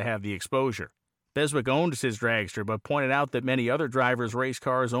 We've got to have the exposure. Beswick owned his dragster, but pointed out that many other drivers race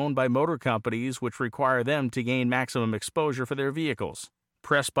cars owned by motor companies which require them to gain maximum exposure for their vehicles.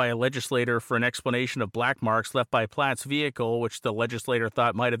 Pressed by a legislator for an explanation of black marks left by Platt's vehicle, which the legislator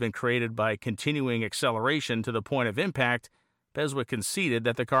thought might have been created by continuing acceleration to the point of impact, Beswick conceded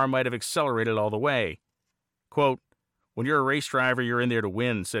that the car might have accelerated all the way. Quote, when you're a race driver, you're in there to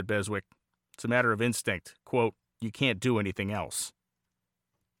win, said Beswick. It's a matter of instinct. Quote, you can't do anything else.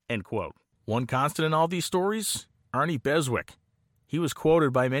 End quote. One constant in all these stories? Arnie Beswick. He was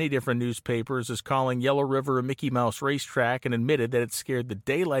quoted by many different newspapers as calling Yellow River a Mickey Mouse racetrack and admitted that it scared the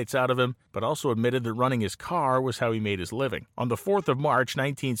daylights out of him, but also admitted that running his car was how he made his living. On the 4th of March,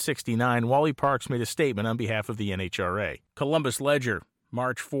 1969, Wally Parks made a statement on behalf of the NHRA. Columbus Ledger,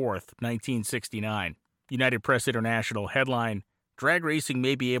 March 4th, 1969. United Press International headline, Drag racing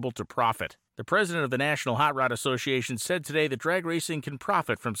may be able to profit. The president of the National Hot Rod Association said today that drag racing can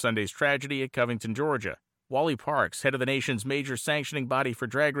profit from Sunday's tragedy at Covington, Georgia. Wally Parks, head of the nation's major sanctioning body for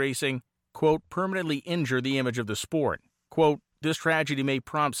drag racing, quote, permanently injure the image of the sport. Quote, this tragedy may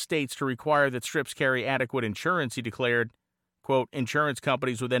prompt states to require that strips carry adequate insurance, he declared. Quote, insurance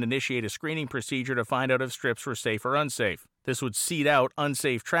companies would then initiate a screening procedure to find out if strips were safe or unsafe. This would seed out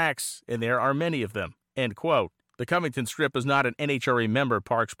unsafe tracks, and there are many of them. End quote. The Covington Strip is not an NHRA member,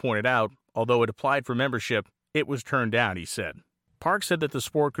 Parks pointed out. Although it applied for membership, it was turned down, he said. Parks said that the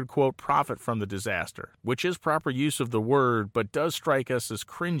sport could, quote, profit from the disaster, which is proper use of the word, but does strike us as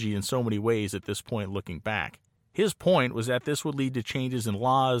cringy in so many ways at this point looking back. His point was that this would lead to changes in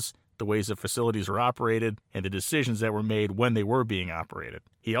laws, the ways that facilities are operated, and the decisions that were made when they were being operated.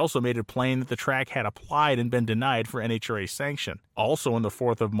 He also made it plain that the track had applied and been denied for NHRA sanction. Also on the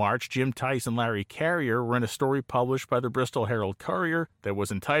 4th of March, Jim Tice and Larry Carrier were in a story published by the Bristol Herald-Courier that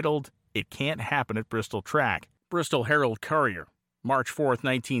was entitled, It Can't Happen at Bristol Track. Bristol Herald-Courier, March 4th,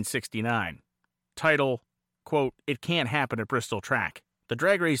 1969. Title, quote, It Can't Happen at Bristol Track. The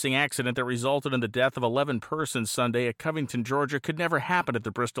drag racing accident that resulted in the death of 11 persons Sunday at Covington, Georgia could never happen at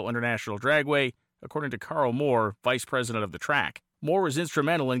the Bristol International Dragway, according to Carl Moore, vice president of the track. Moore was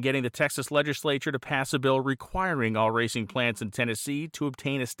instrumental in getting the Texas legislature to pass a bill requiring all racing plants in Tennessee to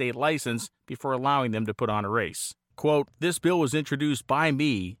obtain a state license before allowing them to put on a race. Quote, this bill was introduced by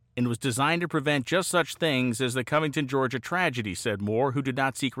me and was designed to prevent just such things as the Covington, Georgia tragedy, said Moore, who did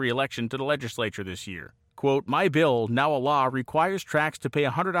not seek re-election to the legislature this year. Quote, my bill, now a law, requires tracks to pay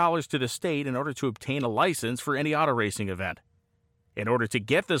 $100 to the state in order to obtain a license for any auto racing event. In order to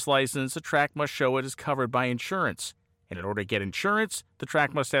get this license, a track must show it is covered by insurance. And in order to get insurance, the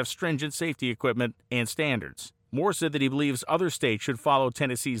track must have stringent safety equipment and standards. Moore said that he believes other states should follow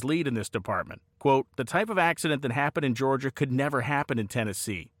Tennessee's lead in this department. Quote, the type of accident that happened in Georgia could never happen in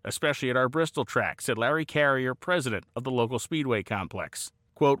Tennessee, especially at our Bristol track, said Larry Carrier, president of the local speedway complex.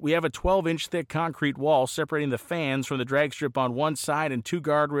 Quote, we have a 12-inch thick concrete wall separating the fans from the drag strip on one side and two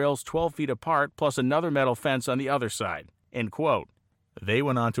guardrails 12 feet apart, plus another metal fence on the other side. End quote. They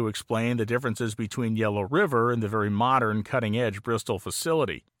went on to explain the differences between Yellow River and the very modern, cutting-edge Bristol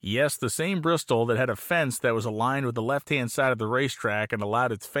facility. Yes, the same Bristol that had a fence that was aligned with the left-hand side of the racetrack and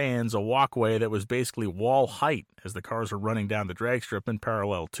allowed its fans a walkway that was basically wall height as the cars were running down the drag strip in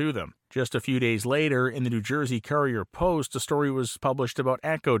parallel to them. Just a few days later, in the New Jersey Courier-Post, a story was published about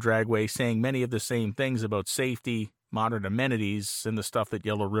Atco Dragway saying many of the same things about safety, modern amenities, and the stuff that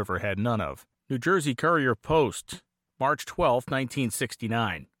Yellow River had none of. New Jersey Courier-Post, March 12,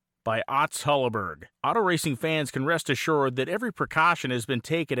 1969. By Otts Hulleberg. Auto racing fans can rest assured that every precaution has been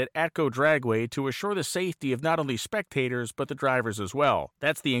taken at Atco Dragway to assure the safety of not only spectators, but the drivers as well.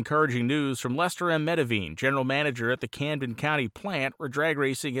 That's the encouraging news from Lester M. Medivine, general manager at the Camden County plant, where drag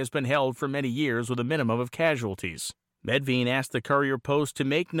racing has been held for many years with a minimum of casualties. Medivine asked the Courier-Post to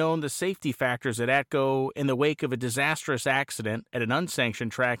make known the safety factors at Atco in the wake of a disastrous accident at an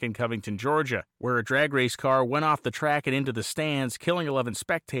unsanctioned track in Covington, Georgia, where a drag race car went off the track and into the stands, killing 11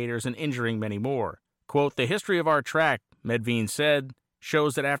 spectators and injuring many more. Quote, the history of our track, Medivine said,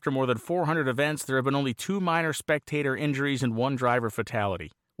 shows that after more than 400 events, there have been only 2 minor spectator injuries and 1 driver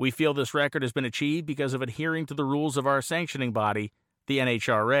fatality. We feel this record has been achieved because of adhering to the rules of our sanctioning body, the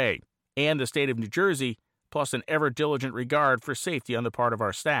NHRA, and the state of New Jersey plus an ever-diligent regard for safety on the part of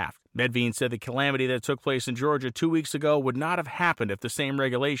our staff. Medvene said the calamity that took place in Georgia 2 weeks ago would not have happened if the same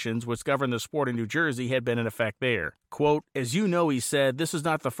regulations which govern the sport in New Jersey had been in effect there. Quote, "As you know," he said, "this is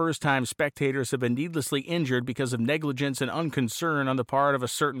not the first time spectators have been needlessly injured because of negligence and unconcern on the part of a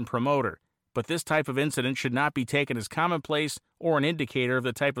certain promoter. But this type of incident should not be taken as commonplace or an indicator of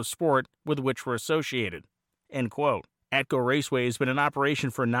the type of sport with which we're associated." End quote. Atco Raceway has been in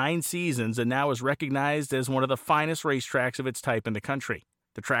operation for 9 seasons and now is recognized as one of the finest racetracks of its type in the country.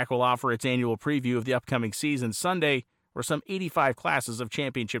 The track will offer its annual preview of the upcoming season Sunday, where some 85 classes of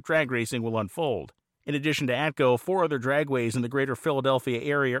championship drag racing will unfold. In addition to Atco, 4 other dragways in the greater Philadelphia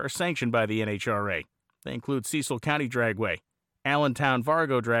area are sanctioned by the NHRA. They include Cecil County Dragway, Allentown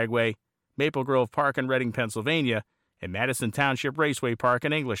Fargo Dragway, Maple Grove Park in Reading, Pennsylvania, and Madison Township Raceway Park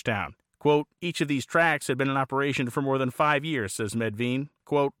in Englishtown. Quote, "Each of these tracks had been in operation for more than 5 years," says Medvene.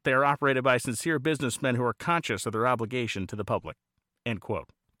 Quote, "They are operated by sincere businessmen who are conscious of their obligation to the public." End quote.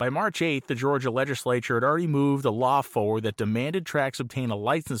 By March 8th, the Georgia legislature had already moved a law forward that demanded tracks obtain a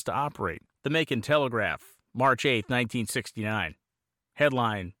license to operate. The Macon Telegraph, March 8, 1969.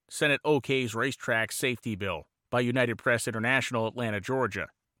 Headline, Senate OK's Racetrack Safety Bill by United Press International, Atlanta, Georgia.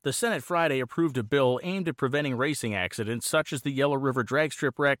 The Senate Friday approved a bill aimed at preventing racing accidents such as the Yellow River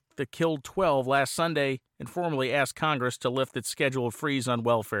dragstrip wreck that killed 12 last Sunday and formally asked Congress to lift its scheduled freeze on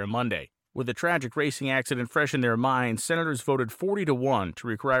welfare Monday. With the tragic racing accident fresh in their minds, senators voted 40-1 to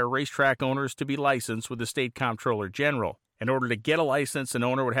require racetrack owners to be licensed with the state comptroller general. In order to get a license, an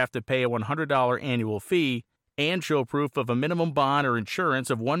owner would have to pay a $100 annual fee and show proof of a minimum bond or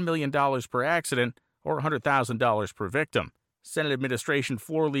insurance of $1 million per accident or $100,000 per victim. Senate administration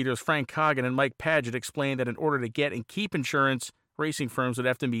floor leaders Frank Coggin and Mike Padgett explained that in order to get and keep insurance, racing firms would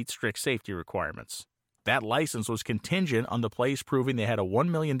have to meet strict safety requirements. That license was contingent on the place proving they had a $1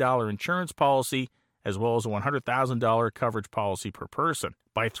 million insurance policy as well as a $100,000 coverage policy per person.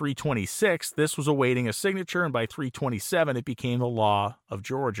 By 3/26, this was awaiting a signature, and by 3/27, it became the law of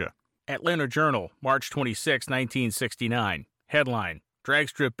Georgia. Atlanta Journal, March 26, 1969. Headline,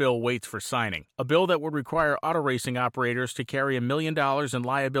 Dragstrip Bill waits for signing. A bill that would require auto racing operators to carry $1 million in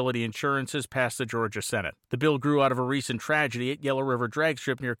liability insurance has passed the Georgia Senate. The bill grew out of a recent tragedy at Yellow River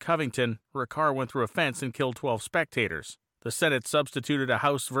Dragstrip near Covington, where a car went through a fence and killed 12 spectators. The Senate substituted a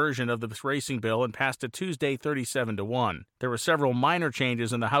House version of the racing bill and passed it Tuesday 37-1. There were several minor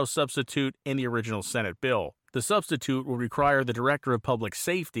changes in the House substitute and the original Senate bill. The substitute will require the Director of Public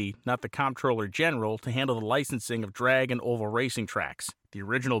Safety, not the Comptroller General, to handle the licensing of drag and oval racing tracks. The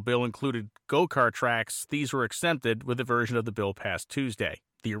original bill included go-kart tracks. These were exempted with the version of the bill passed Tuesday.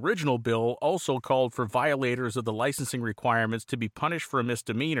 The original bill also called for violators of the licensing requirements to be punished for a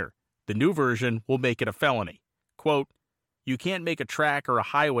misdemeanor. The new version will make it a felony. Quote, "You can't make a track or a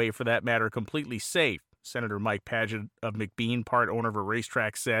highway, for that matter, completely safe," Senator Mike Padgett of McBean, part owner of a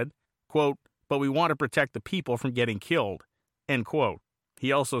racetrack, said. Quote, "But we want to protect the people from getting killed." End quote.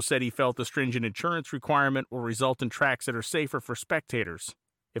 He also said he felt the stringent insurance requirement will result in tracks that are safer for spectators.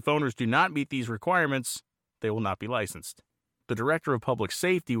 If owners do not meet these requirements, they will not be licensed. The Director of Public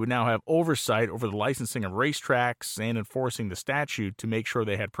Safety would now have oversight over the licensing of racetracks and enforcing the statute to make sure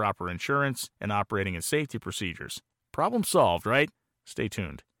they had proper insurance and operating and safety procedures. Problem solved, right? Stay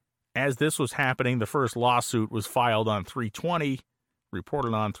tuned. As this was happening, the first lawsuit was filed on 3/20,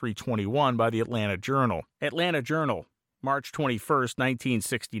 reported on 3/21 by the Atlanta Journal. Atlanta Journal, March 21,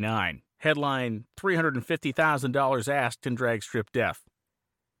 1969. Headline, $350,000 asked in dragstrip death.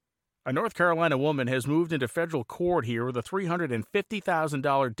 A North Carolina woman has moved into federal court here with a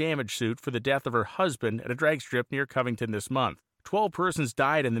 $350,000 damage suit for the death of her husband at a dragstrip near Covington this month. 12 persons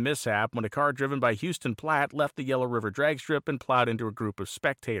died in the mishap when a car driven by Houston Platt left the Yellow River dragstrip and plowed into a group of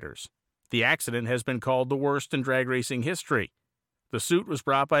spectators. The accident has been called the worst in drag racing history. The suit was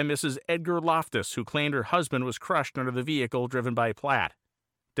brought by Mrs. Edgar Loftus, who claimed her husband was crushed under the vehicle driven by Platt.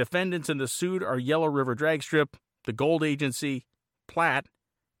 Defendants in the suit are Yellow River Dragstrip, the Gold Agency, Platt,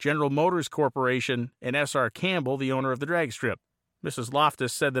 General Motors Corporation, and S.R. Campbell, the owner of the dragstrip. Mrs.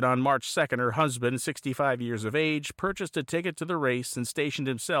 Loftus said that on March 2nd, her husband, 65 years of age, purchased a ticket to the race and stationed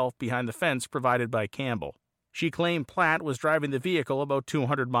himself behind the fence provided by Campbell. She claimed Platt was driving the vehicle about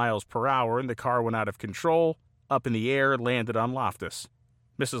 200 miles per hour and the car went out of control, up in the air, and landed on Loftus.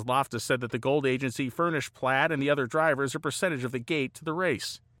 Mrs. Loftus said that the Gold Agency furnished Platt and the other drivers a percentage of the gate to the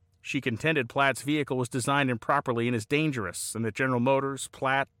race. She contended Platt's vehicle was designed improperly and is dangerous, and that General Motors,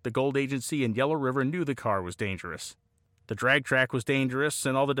 Platt, the Gold Agency, and Yellow River knew the car was dangerous. The drag track was dangerous,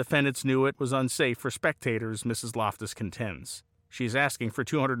 and all the defendants knew it was unsafe for spectators, Mrs. Loftus contends. She is asking for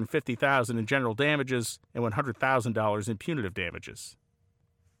 $250,000 in general damages and $100,000 in punitive damages.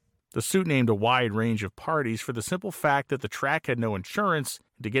 The suit named a wide range of parties for the simple fact that the track had no insurance,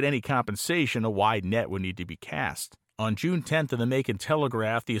 and to get any compensation, a wide net would need to be cast. On June 10th in the Macon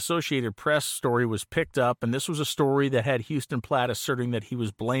Telegraph, the Associated Press story was picked up, and this was a story that had Houston Platt asserting that he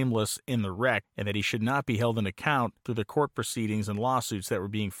was blameless in the wreck and that he should not be held in account through the court proceedings and lawsuits that were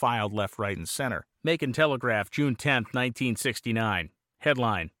being filed left, right, and center. Macon Telegraph, June 10th, 1969.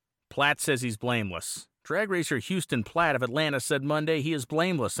 Headline: Platt says he's blameless. Drag racer Houston Platt of Atlanta said Monday he is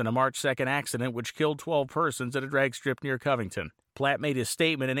blameless in a March 2nd accident which killed 12 persons at a drag strip near Covington. Platt made his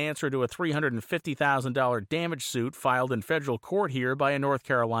statement in answer to a $350,000 damage suit filed in federal court here by a North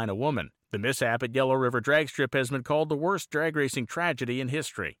Carolina woman. The mishap at Yellow River Drag Strip has been called the worst drag racing tragedy in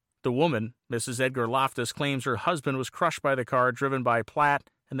history. The woman, Mrs. Edgar Loftus, claims her husband was crushed by the car driven by Platt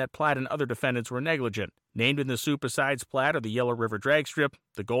and that Platt and other defendants were negligent. Named in the suit besides Platt are the Yellow River Drag Strip,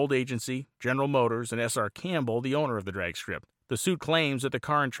 the Gold Agency, General Motors, and S.R. Campbell, the owner of the drag strip. The suit claims that the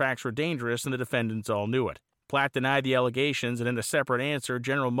car and tracks were dangerous and the defendants all knew it. Platt denied the allegations, and in a separate answer,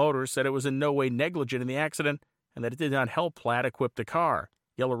 General Motors said it was in no way negligent in the accident and that it did not help Platt equip the car.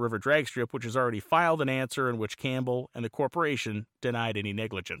 Yellow River Drag Strip, which has already filed an answer in which Campbell and the corporation denied any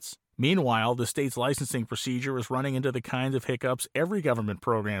negligence. Meanwhile, the state's licensing procedure is running into the kinds of hiccups every government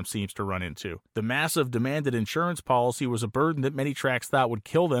program seems to run into. The massive demanded insurance policy was a burden that many tracks thought would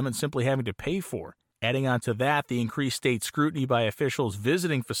kill them and simply having to pay for. Adding on to that, the increased state scrutiny by officials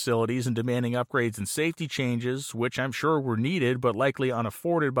visiting facilities and demanding upgrades and safety changes, which I'm sure were needed but likely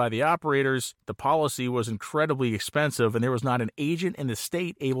unafforded by the operators. The policy was incredibly expensive and there was not an agent in the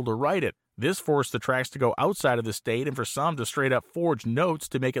state able to write it. This forced the tracks to go outside of the state and for some to straight up forge notes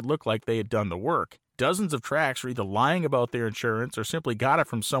to make it look like they had done the work. Dozens of tracks are either lying about their insurance or simply got it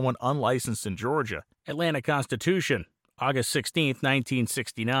from someone unlicensed in Georgia. Atlanta Constitution, August 16,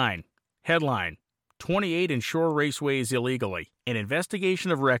 1969. Headline: 28 inshore raceways illegally. An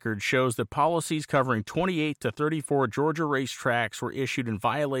investigation of records shows that policies covering 28 to 34 Georgia racetracks were issued in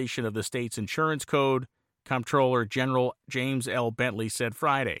violation of the state's insurance code, Comptroller General James L. Bentley said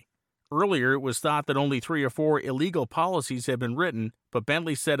Friday. Earlier, it was thought that only 3 or 4 illegal policies had been written, but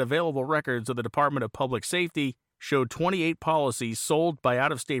Bentley said available records of the Department of Public Safety showed 28 policies sold by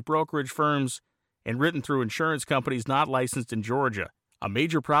out-of-state brokerage firms and written through insurance companies not licensed in Georgia. A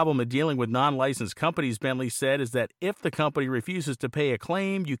major problem in dealing with non-licensed companies, Bentley said, is that if the company refuses to pay a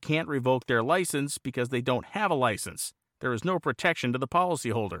claim, you can't revoke their license because they don't have a license. There is no protection to the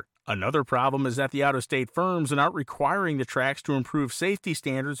policyholder. Another problem is that the out-of-state firms are not requiring the tracks to improve safety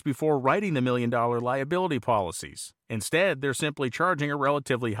standards before writing the million-dollar liability policies. Instead, they're simply charging a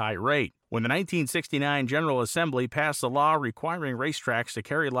relatively high rate. When the 1969 General Assembly passed a law requiring racetracks to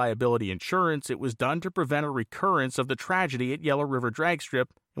carry liability insurance, it was done to prevent a recurrence of the tragedy at Yellow River Drag Strip,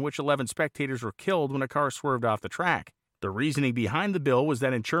 in which 11 spectators were killed when a car swerved off the track. The reasoning behind the bill was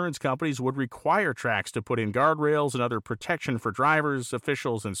that insurance companies would require tracks to put in guardrails and other protection for drivers,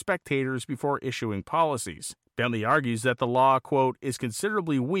 officials, and spectators before issuing policies. Bentley argues that the law, quote, is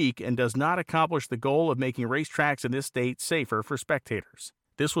considerably weak and does not accomplish the goal of making racetracks in this state safer for spectators.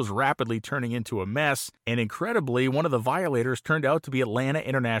 This was rapidly turning into a mess, and incredibly, one of the violators turned out to be Atlanta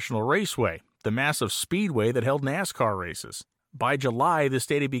International Raceway, the massive speedway that held NASCAR races. By July, the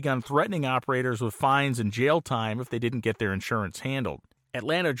state had begun threatening operators with fines and jail time if they didn't get their insurance handled.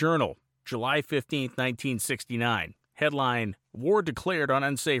 Atlanta Journal, July 15, 1969. Headline: War declared on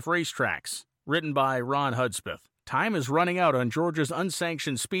unsafe racetracks. Written by Ron Hudspeth. Time is running out on Georgia's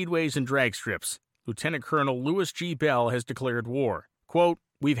unsanctioned speedways and drag strips. Lieutenant Colonel Lewis G. Bell has declared war. Quote,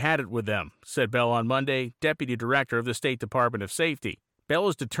 "We've had it with them," said Bell on Monday, Deputy Director of the State Department of Safety. Bell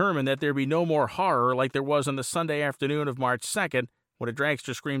is determined that there be no more horror like there was on the Sunday afternoon of March 2nd when a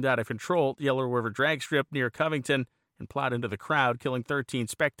dragster screamed out of control at Yellow River Drag Strip near Covington and plowed into the crowd, killing 13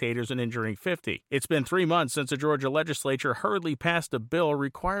 spectators and injuring 50. It's been 3 months since the Georgia legislature hurriedly passed a bill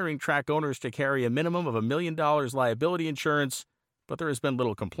requiring track owners to carry a minimum of $1 million liability insurance, but there has been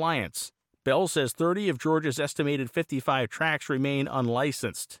little compliance. Bell says 30 of Georgia's estimated 55 tracks remain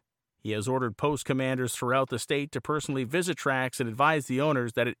unlicensed. He has ordered post commanders throughout the state to personally visit tracks and advise the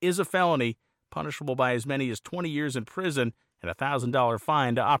owners that it is a felony, punishable by as many as 20 years in prison and a $1,000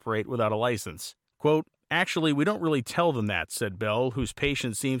 fine to operate without a license. Quote, "Actually, we don't really tell them that," said Bell, whose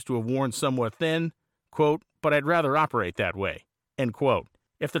patience seems to have worn somewhat thin. Quote, "But I'd rather operate that way." End quote.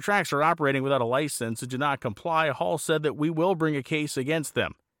 If the tracks are operating without a license and do not comply, Hall said that we will bring a case against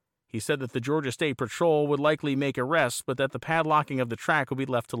them. He said that the Georgia State Patrol would likely make arrests, but that the padlocking of the track would be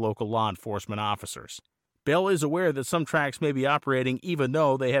left to local law enforcement officers. Bell is aware that some tracks may be operating even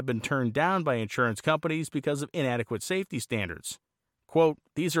though they have been turned down by insurance companies because of inadequate safety standards. Quote,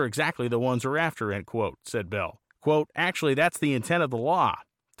 "These are exactly the ones we're after," end quote, said Bell. Quote, "Actually, that's the intent of the law,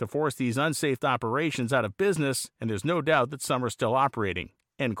 to force these unsafe operations out of business, and there's no doubt that some are still operating."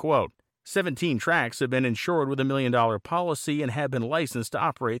 End quote. 17 tracks have been insured with $1 million policy and have been licensed to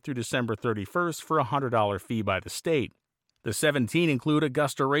operate through December 31st for a $100 fee by the state. The 17 include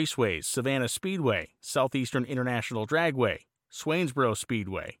Augusta Raceways, Savannah Speedway, Southeastern International Dragway, Swainsboro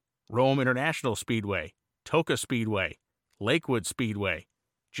Speedway, Rome International Speedway, Toka Speedway, Lakewood Speedway,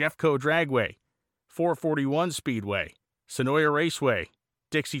 Jeffco Dragway, 441 Speedway, Sonoya Raceway,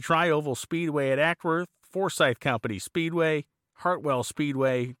 Dixie Tri-Oval Speedway at Ackworth, Forsyth Company Speedway, Hartwell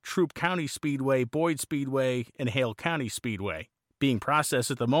Speedway, Troup County Speedway, Boyd Speedway, and Hale County Speedway. Being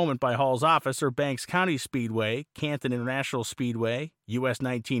processed at the moment by Hall's office are Banks County Speedway, Canton International Speedway, US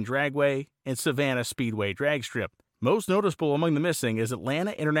 19 Dragway, and Savannah Speedway Dragstrip. Most noticeable among the missing is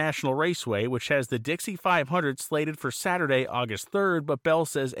Atlanta International Raceway, which has the Dixie 500 slated for Saturday, August 3rd, but Bell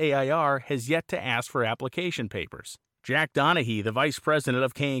says AIR has yet to ask for application papers. Jack Donahue, the vice president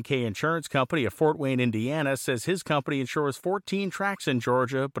of K&K Insurance Company of Fort Wayne, Indiana, says his company insures 14 tracks in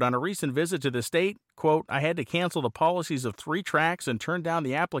Georgia, but on a recent visit to the state, quote, "I had to cancel the policies of 3 tracks and turn down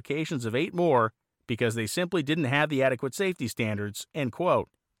the applications of 8 more because they simply didn't have the adequate safety standards," end quote.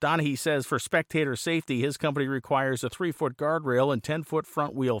 Donahue says for spectator safety, his company requires a 3-foot guardrail and 10-foot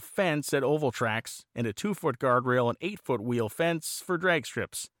front wheel fence at oval tracks and a 2-foot guardrail and 8-foot wheel fence for drag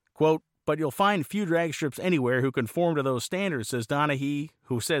strips. Quote, "But you'll find few drag strips anywhere who conform to those standards," says Donahue,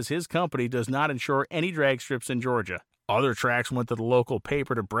 who says his company does not insure any drag strips in Georgia. Other tracks went to the local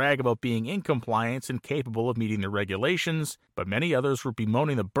paper to brag about being in compliance and capable of meeting the regulations, but many others were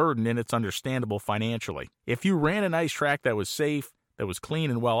bemoaning the burden, and it's understandable financially. If you ran a nice track that was safe, that was clean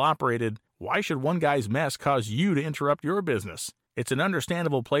and well operated, why should one guy's mess cause you to interrupt your business? It's an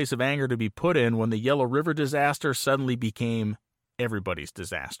understandable place of anger to be put in when the Yellow River disaster suddenly became everybody's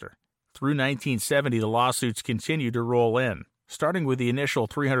disaster. Through 1970, the lawsuits continued to roll in. Starting with the initial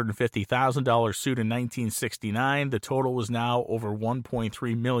 $350,000 suit in 1969, the total was now over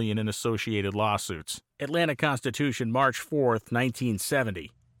 $1.3 million in associated lawsuits. Atlanta Constitution, March 4th,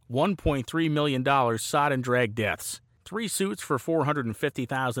 1970. $1.3 million sought in drag deaths. 3 suits for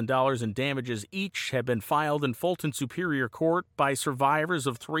 $450,000 in damages each have been filed in Fulton Superior Court by survivors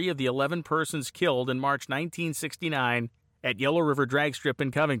of 3 of the 11 persons killed in March 1969 at Yellow River Drag Strip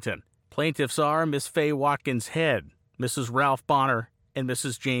in Covington. Plaintiffs are Miss Faye Watkins Head, Mrs. Ralph Bonner, and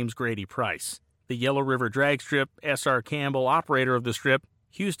Mrs. James Grady Price. The Yellow River Drag Strip, S.R. Campbell, operator of the strip,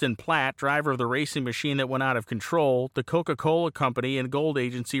 Houston Platt, driver of the racing machine that went out of control, the Coca-Cola Company, and Gold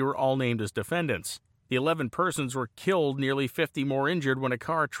Agency were all named as defendants. The 11 persons were killed, nearly 50 more injured when a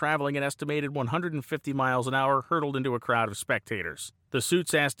car traveling an estimated 150 miles an hour hurtled into a crowd of spectators. The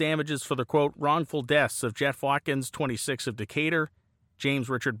suits asked damages for the, quote, wrongful deaths of Jeff Watkins, 26, of Decatur, James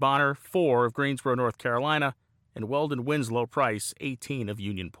Richard Bonner, 4, of Greensboro, North Carolina, and Weldon Winslow Price, 18, of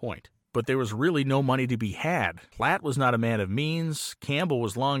Union Point. But there was really no money to be had. Platt was not a man of means, Campbell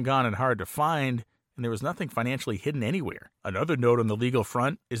was long gone and hard to find, and there was nothing financially hidden anywhere. Another note on the legal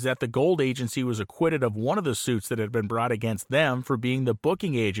front is that the Gold Agency was acquitted of one of the suits that had been brought against them for being the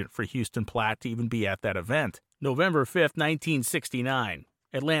booking agent for Houston Platt to even be at that event. November 5th, 1969.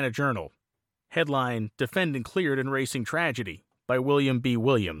 Atlanta Journal. Headline, Defendant Cleared in Racing Tragedy, by William B.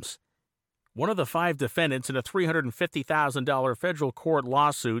 Williams. One of the 5 defendants in a $350,000 federal court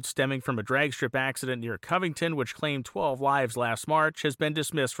lawsuit stemming from a drag strip accident near Covington, which claimed 12 lives last March, has been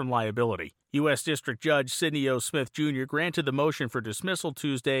dismissed from liability. U.S. District Judge Sidney O. Smith, Jr. granted the motion for dismissal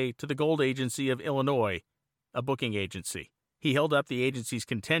Tuesday to the Gold Agency of Illinois, a booking agency. He held up the agency's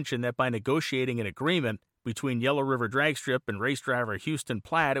contention that by negotiating an agreement between Yellow River Drag Strip and race driver Houston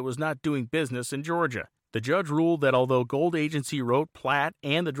Platt, it was not doing business in Georgia. The judge ruled that although Gold Agency wrote Platt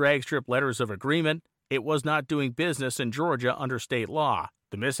and the drag strip letters of agreement, it was not doing business in Georgia under state law.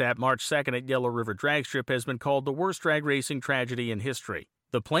 The mishap March 2nd at Yellow River Drag Strip has been called the worst drag racing tragedy in history.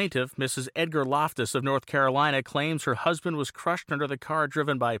 The plaintiff, Mrs. Edgar Loftus of North Carolina, claims her husband was crushed under the car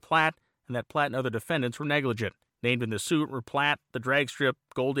driven by Platt and that Platt and other defendants were negligent. Named in the suit were Platt, the drag strip,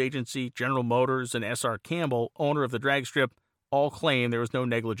 Gold Agency, General Motors, and S.R. Campbell, owner of the drag strip, all claim there was no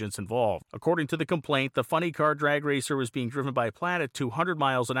negligence involved. According to the complaint, the funny car drag racer was being driven by Platt at 200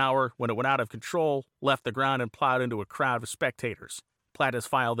 miles an hour when it went out of control, left the ground, and plowed into a crowd of spectators. Platt has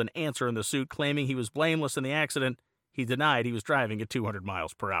filed an answer in the suit claiming he was blameless in the accident. He denied he was driving at 200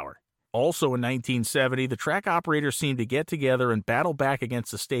 miles per hour. Also in 1970, the track operators seemed to get together and battle back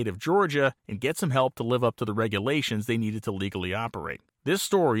against the state of Georgia and get some help to live up to the regulations they needed to legally operate. This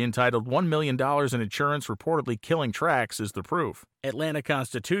story, entitled $1 million in insurance reportedly killing tracks, is the proof. Atlanta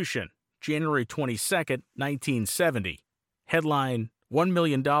Constitution, January 22, 1970. Headline, $1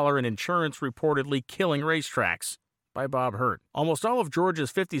 million in insurance reportedly killing racetracks, by Bob Hurt. Almost all of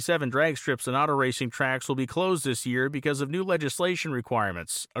Georgia's 57 drag strips and auto racing tracks will be closed this year because of new legislation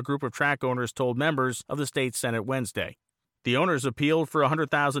requirements, a group of track owners told members of the state Senate Wednesday. The owners appealed for a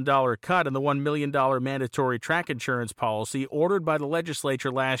 $100,000 cut in the $1 million mandatory track insurance policy ordered by the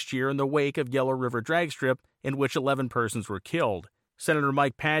legislature last year in the wake of Yellow River drag strip, in which 11 persons were killed. Senator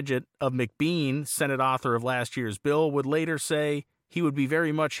Mike Padgett of McBean, Senate author of last year's bill, would later say he would be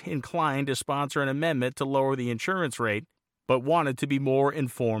very much inclined to sponsor an amendment to lower the insurance rate, but wanted to be more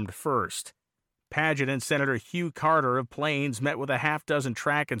informed first. Padgett and Senator Hugh Carter of Plains met with a half-dozen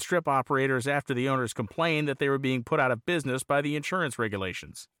track and strip operators after the owners complained that they were being put out of business by the insurance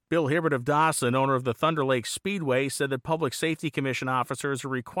regulations. Bill Hibbert of Dawson, owner of the Thunder Lake Speedway, said that Public Safety Commission officers are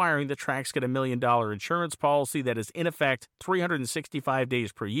requiring the tracks get a $1 million insurance policy that is in effect 365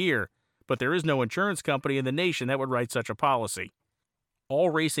 days per year, but there is no insurance company in the nation that would write such a policy. All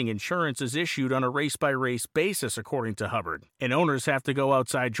racing insurance is issued on a race-by-race basis, according to Hubbard, and owners have to go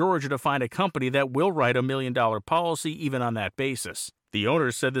outside Georgia to find a company that will write a $1 million policy even on that basis. The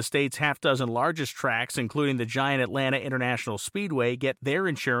owners said the state's half-dozen largest tracks, including the giant Atlanta International Speedway, get their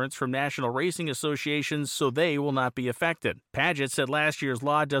insurance from national racing associations, so they will not be affected. Padgett said last year's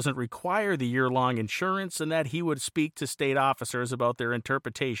law doesn't require the year-long insurance and that he would speak to state officers about their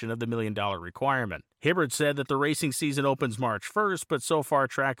interpretation of the $1 million requirement. Hibbard said that the racing season opens March 1st, but so far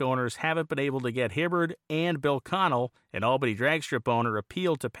track owners haven't been able to get Hibbard, and Bill Connell, an Albany drag strip owner,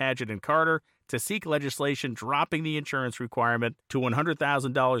 appealed to Padgett and Carter to seek legislation dropping the insurance requirement to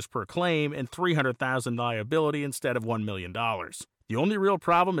 $100,000 per claim and $300,000 liability instead of $1 million. The only real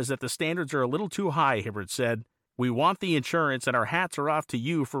problem is that the standards are a little too high, Hibbard said. We want the insurance and our hats are off to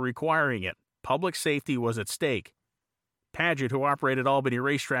you for requiring it. Public safety was at stake. Padgett, who operated Albany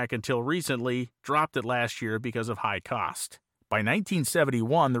Racetrack until recently, dropped it last year because of high cost. By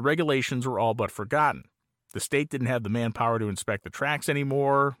 1971, the regulations were all but forgotten. The state didn't have the manpower to inspect the tracks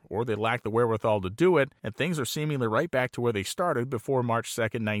anymore, or they lacked the wherewithal to do it, and things are seemingly right back to where they started before March 2,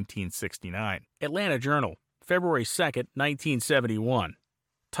 1969. Atlanta Journal, February 2, 1971.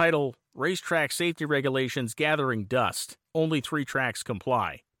 Title, Racetrack Safety Regulations Gathering Dust. Only 3 tracks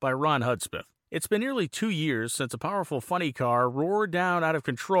comply, by Ron Hudspeth. It's been nearly 2 years since a powerful funny car roared down out of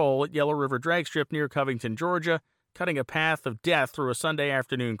control at Yellow River Drag Strip near Covington, Georgia, cutting a path of death through a Sunday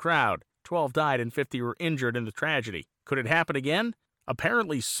afternoon crowd. 12 died and 50 were injured in the tragedy. Could it happen again?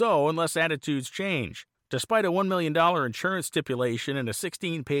 Apparently so, unless attitudes change. Despite a $1 million insurance stipulation and a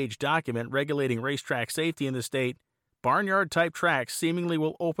 16-page document regulating racetrack safety in the state, barnyard-type tracks seemingly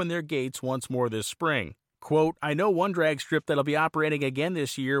will open their gates once more this spring. Quote, I know one drag strip that'll be operating again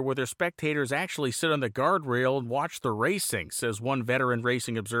this year where their spectators actually sit on the guardrail and watch the racing, says one veteran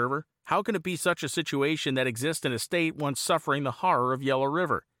racing observer. How can it be such a situation that exists in a state once suffering the horror of Yellow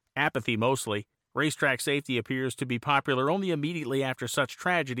River? Apathy mostly. Racetrack safety appears to be popular only immediately after such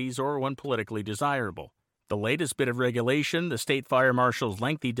tragedies or when politically desirable. The latest bit of regulation, the state fire marshal's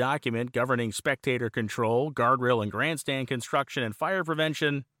lengthy document governing spectator control, guardrail and grandstand construction and fire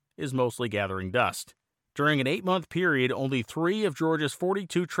prevention, is mostly gathering dust. During an 8-month period, only 3 of Georgia's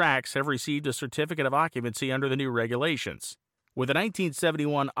 42 tracks have received a certificate of occupancy under the new regulations. With the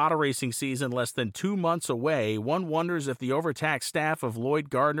 1971 auto racing season less than 2 months away, one wonders if the overtaxed staff of Lloyd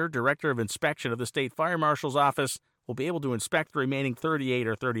Gardner, Director of Inspection of the State Fire Marshal's Office, will be able to inspect the remaining 38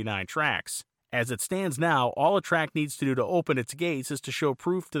 or 39 tracks. As it stands now, all a track needs to do to open its gates is to show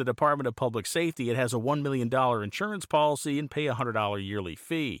proof to the Department of Public Safety it has a $1 million insurance policy and pay a $100 yearly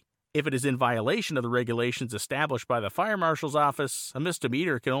fee. If it is in violation of the regulations established by the Fire Marshal's Office, a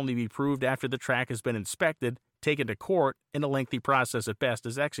misdemeanor can only be proved after the track has been inspected, taken to court, and a lengthy process at best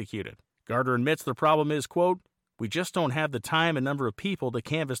is executed. Gardner admits the problem is, quote, we just don't have the time and number of people to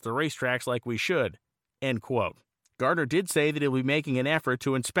canvass the racetracks like we should, end quote. Gardner did say that he'll be making an effort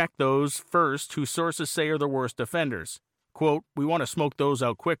to inspect those first who sources say are the worst offenders. Quote, we want to smoke those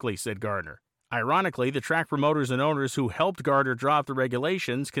out quickly, said Gardner. Ironically, the track promoters and owners who helped Gardner draw up the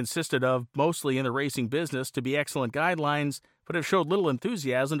regulations consisted of, mostly in the racing business, to be excellent guidelines, but have showed little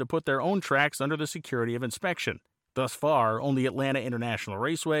enthusiasm to put their own tracks under the security of inspection. Thus far, only Atlanta International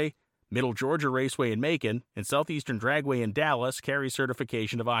Raceway, Middle Georgia Raceway in Macon, and Southeastern Dragway in Dallas carry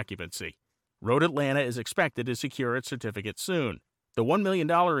certification of occupancy. Road Atlanta is expected to secure its certificate soon. The $1 million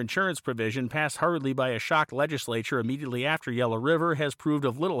insurance provision, passed hurriedly by a shock legislature immediately after Yellow River, has proved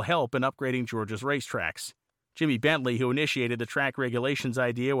of little help in upgrading Georgia's racetracks. Jimmy Bentley, who initiated the track regulations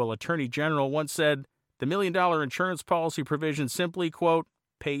idea while Attorney General, once said, the $1 million insurance policy provision simply, quote,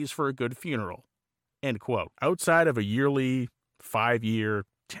 pays for a good funeral, end quote. Outside of a yearly 5-year,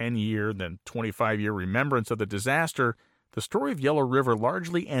 10-year, then 25-year remembrance of the disaster, the story of Yellow River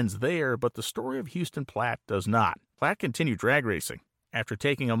largely ends there, but the story of Houston Platte does not. Platt continued drag racing. After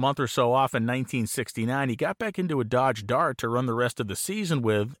taking a month or so off in 1969, he got back into a Dodge Dart to run the rest of the season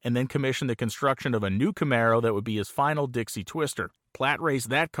with, and then commissioned the construction of a new Camaro that would be his final Dixie Twister. Platt raced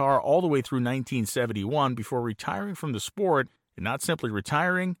that car all the way through 1971 before retiring from the sport, and not simply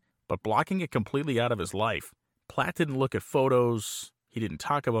retiring, but blocking it completely out of his life. Platt didn't look at photos, he didn't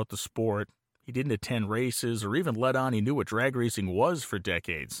talk about the sport, he didn't attend races, or even let on he knew what drag racing was for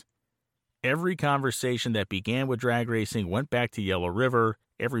decades. Every conversation that began with drag racing went back to Yellow River,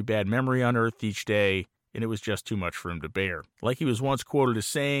 every bad memory unearthed each day, and it was just too much for him to bear. Like he was once quoted as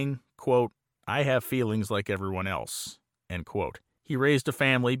saying, quote, "I have feelings like everyone else," end quote. He raised a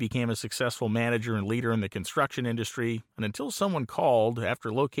family, became a successful manager and leader in the construction industry, and until someone called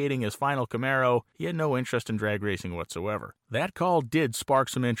after locating his final Camaro, he had no interest in drag racing whatsoever. That call did spark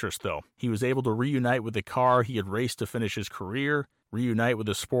some interest, though. He was able to reunite with the car he had raced to finish his career, reunite with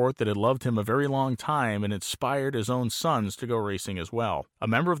a sport that had loved him a very long time and inspired his own sons to go racing as well. A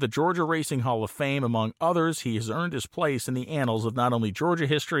member of the Georgia Racing Hall of Fame, among others, he has earned his place in the annals of not only Georgia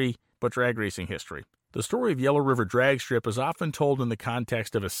history, but drag racing history. The story of Yellow River Drag Strip is often told in the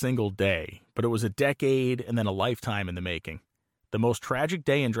context of a single day, but it was a decade and then a lifetime in the making. The most tragic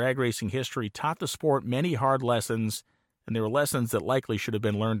day in drag racing history taught the sport many hard lessons, and there were lessons that likely should have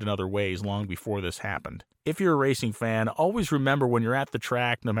been learned in other ways long before this happened. If you're a racing fan, always remember when you're at the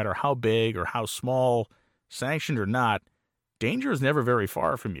track, no matter how big or how small, sanctioned or not, danger is never very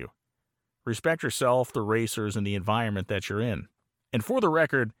far from you. Respect yourself, the racers, and the environment that you're in. And for the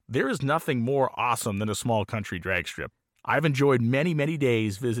record, there is nothing more awesome than a small country drag strip. I've enjoyed many, many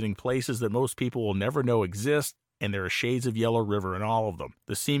days visiting places that most people will never know exist, and there are shades of Yellow River in all of them.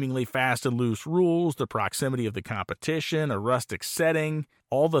 The seemingly fast and loose rules, the proximity of the competition, a rustic setting,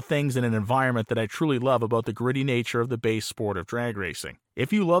 all the things in an environment that I truly love about the gritty nature of the base sport of drag racing.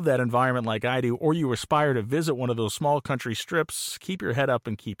 If you love that environment like I do, or you aspire to visit one of those small country strips, keep your head up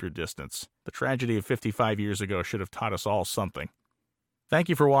and keep your distance. The tragedy of 55 years ago should have taught us all something. Thank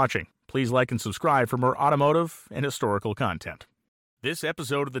you for watching. Please like and subscribe for more automotive and historical content. This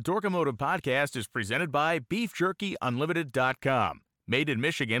episode of the Dork-O-Motive podcast is presented by BeefJerkyUnlimited.com. Made in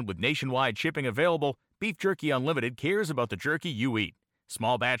Michigan with nationwide shipping available, Beef Jerky Unlimited cares about the jerky you eat.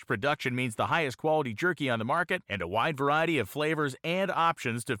 Small batch production means the highest quality jerky on the market and a wide variety of flavors and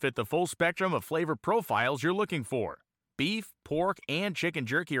options to fit the full spectrum of flavor profiles you're looking for. Beef, pork, and chicken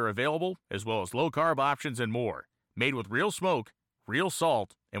jerky are available, as well as low-carb options and more. Made with real smoke, real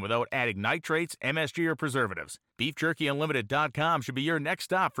salt, and without adding nitrates, MSG, or preservatives. BeefJerkyUnlimited.com should be your next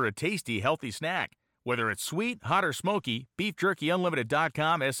stop for a tasty, healthy snack. Whether it's sweet, hot, or smoky,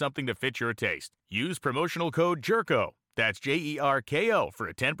 BeefJerkyUnlimited.com has something to fit your taste. Use promotional code JERKO, that's JERKO, for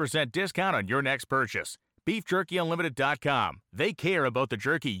a 10% discount on your next purchase. BeefJerkyUnlimited.com. They care about the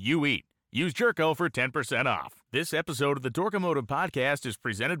jerky you eat. Use JERKO for 10% off. This episode of the Dork-O-Motive podcast is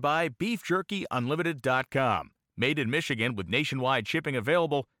presented by BeefJerkyUnlimited.com. Made in Michigan with nationwide shipping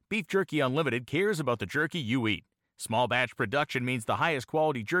available, Beef Jerky Unlimited cares about the jerky you eat. Small batch production means the highest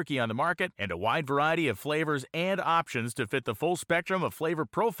quality jerky on the market and a wide variety of flavors and options to fit the full spectrum of flavor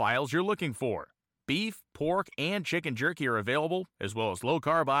profiles you're looking for. Beef, pork, and chicken jerky are available, as well as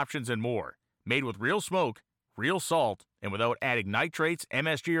low-carb options and more. Made with real smoke, real salt, and without adding nitrates,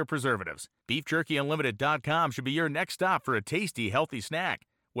 MSG, or preservatives. BeefJerkyUnlimited.com should be your next stop for a tasty, healthy snack.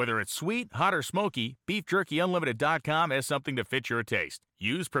 Whether it's sweet, hot, or smoky, BeefJerkyUnlimited.com has something to fit your taste.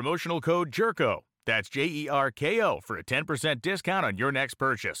 Use promotional code JERKO, that's JERKO, for a 10% discount on your next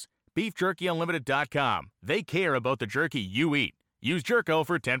purchase. BeefJerkyUnlimited.com. They care about the jerky you eat. Use JERKO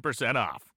for 10% off.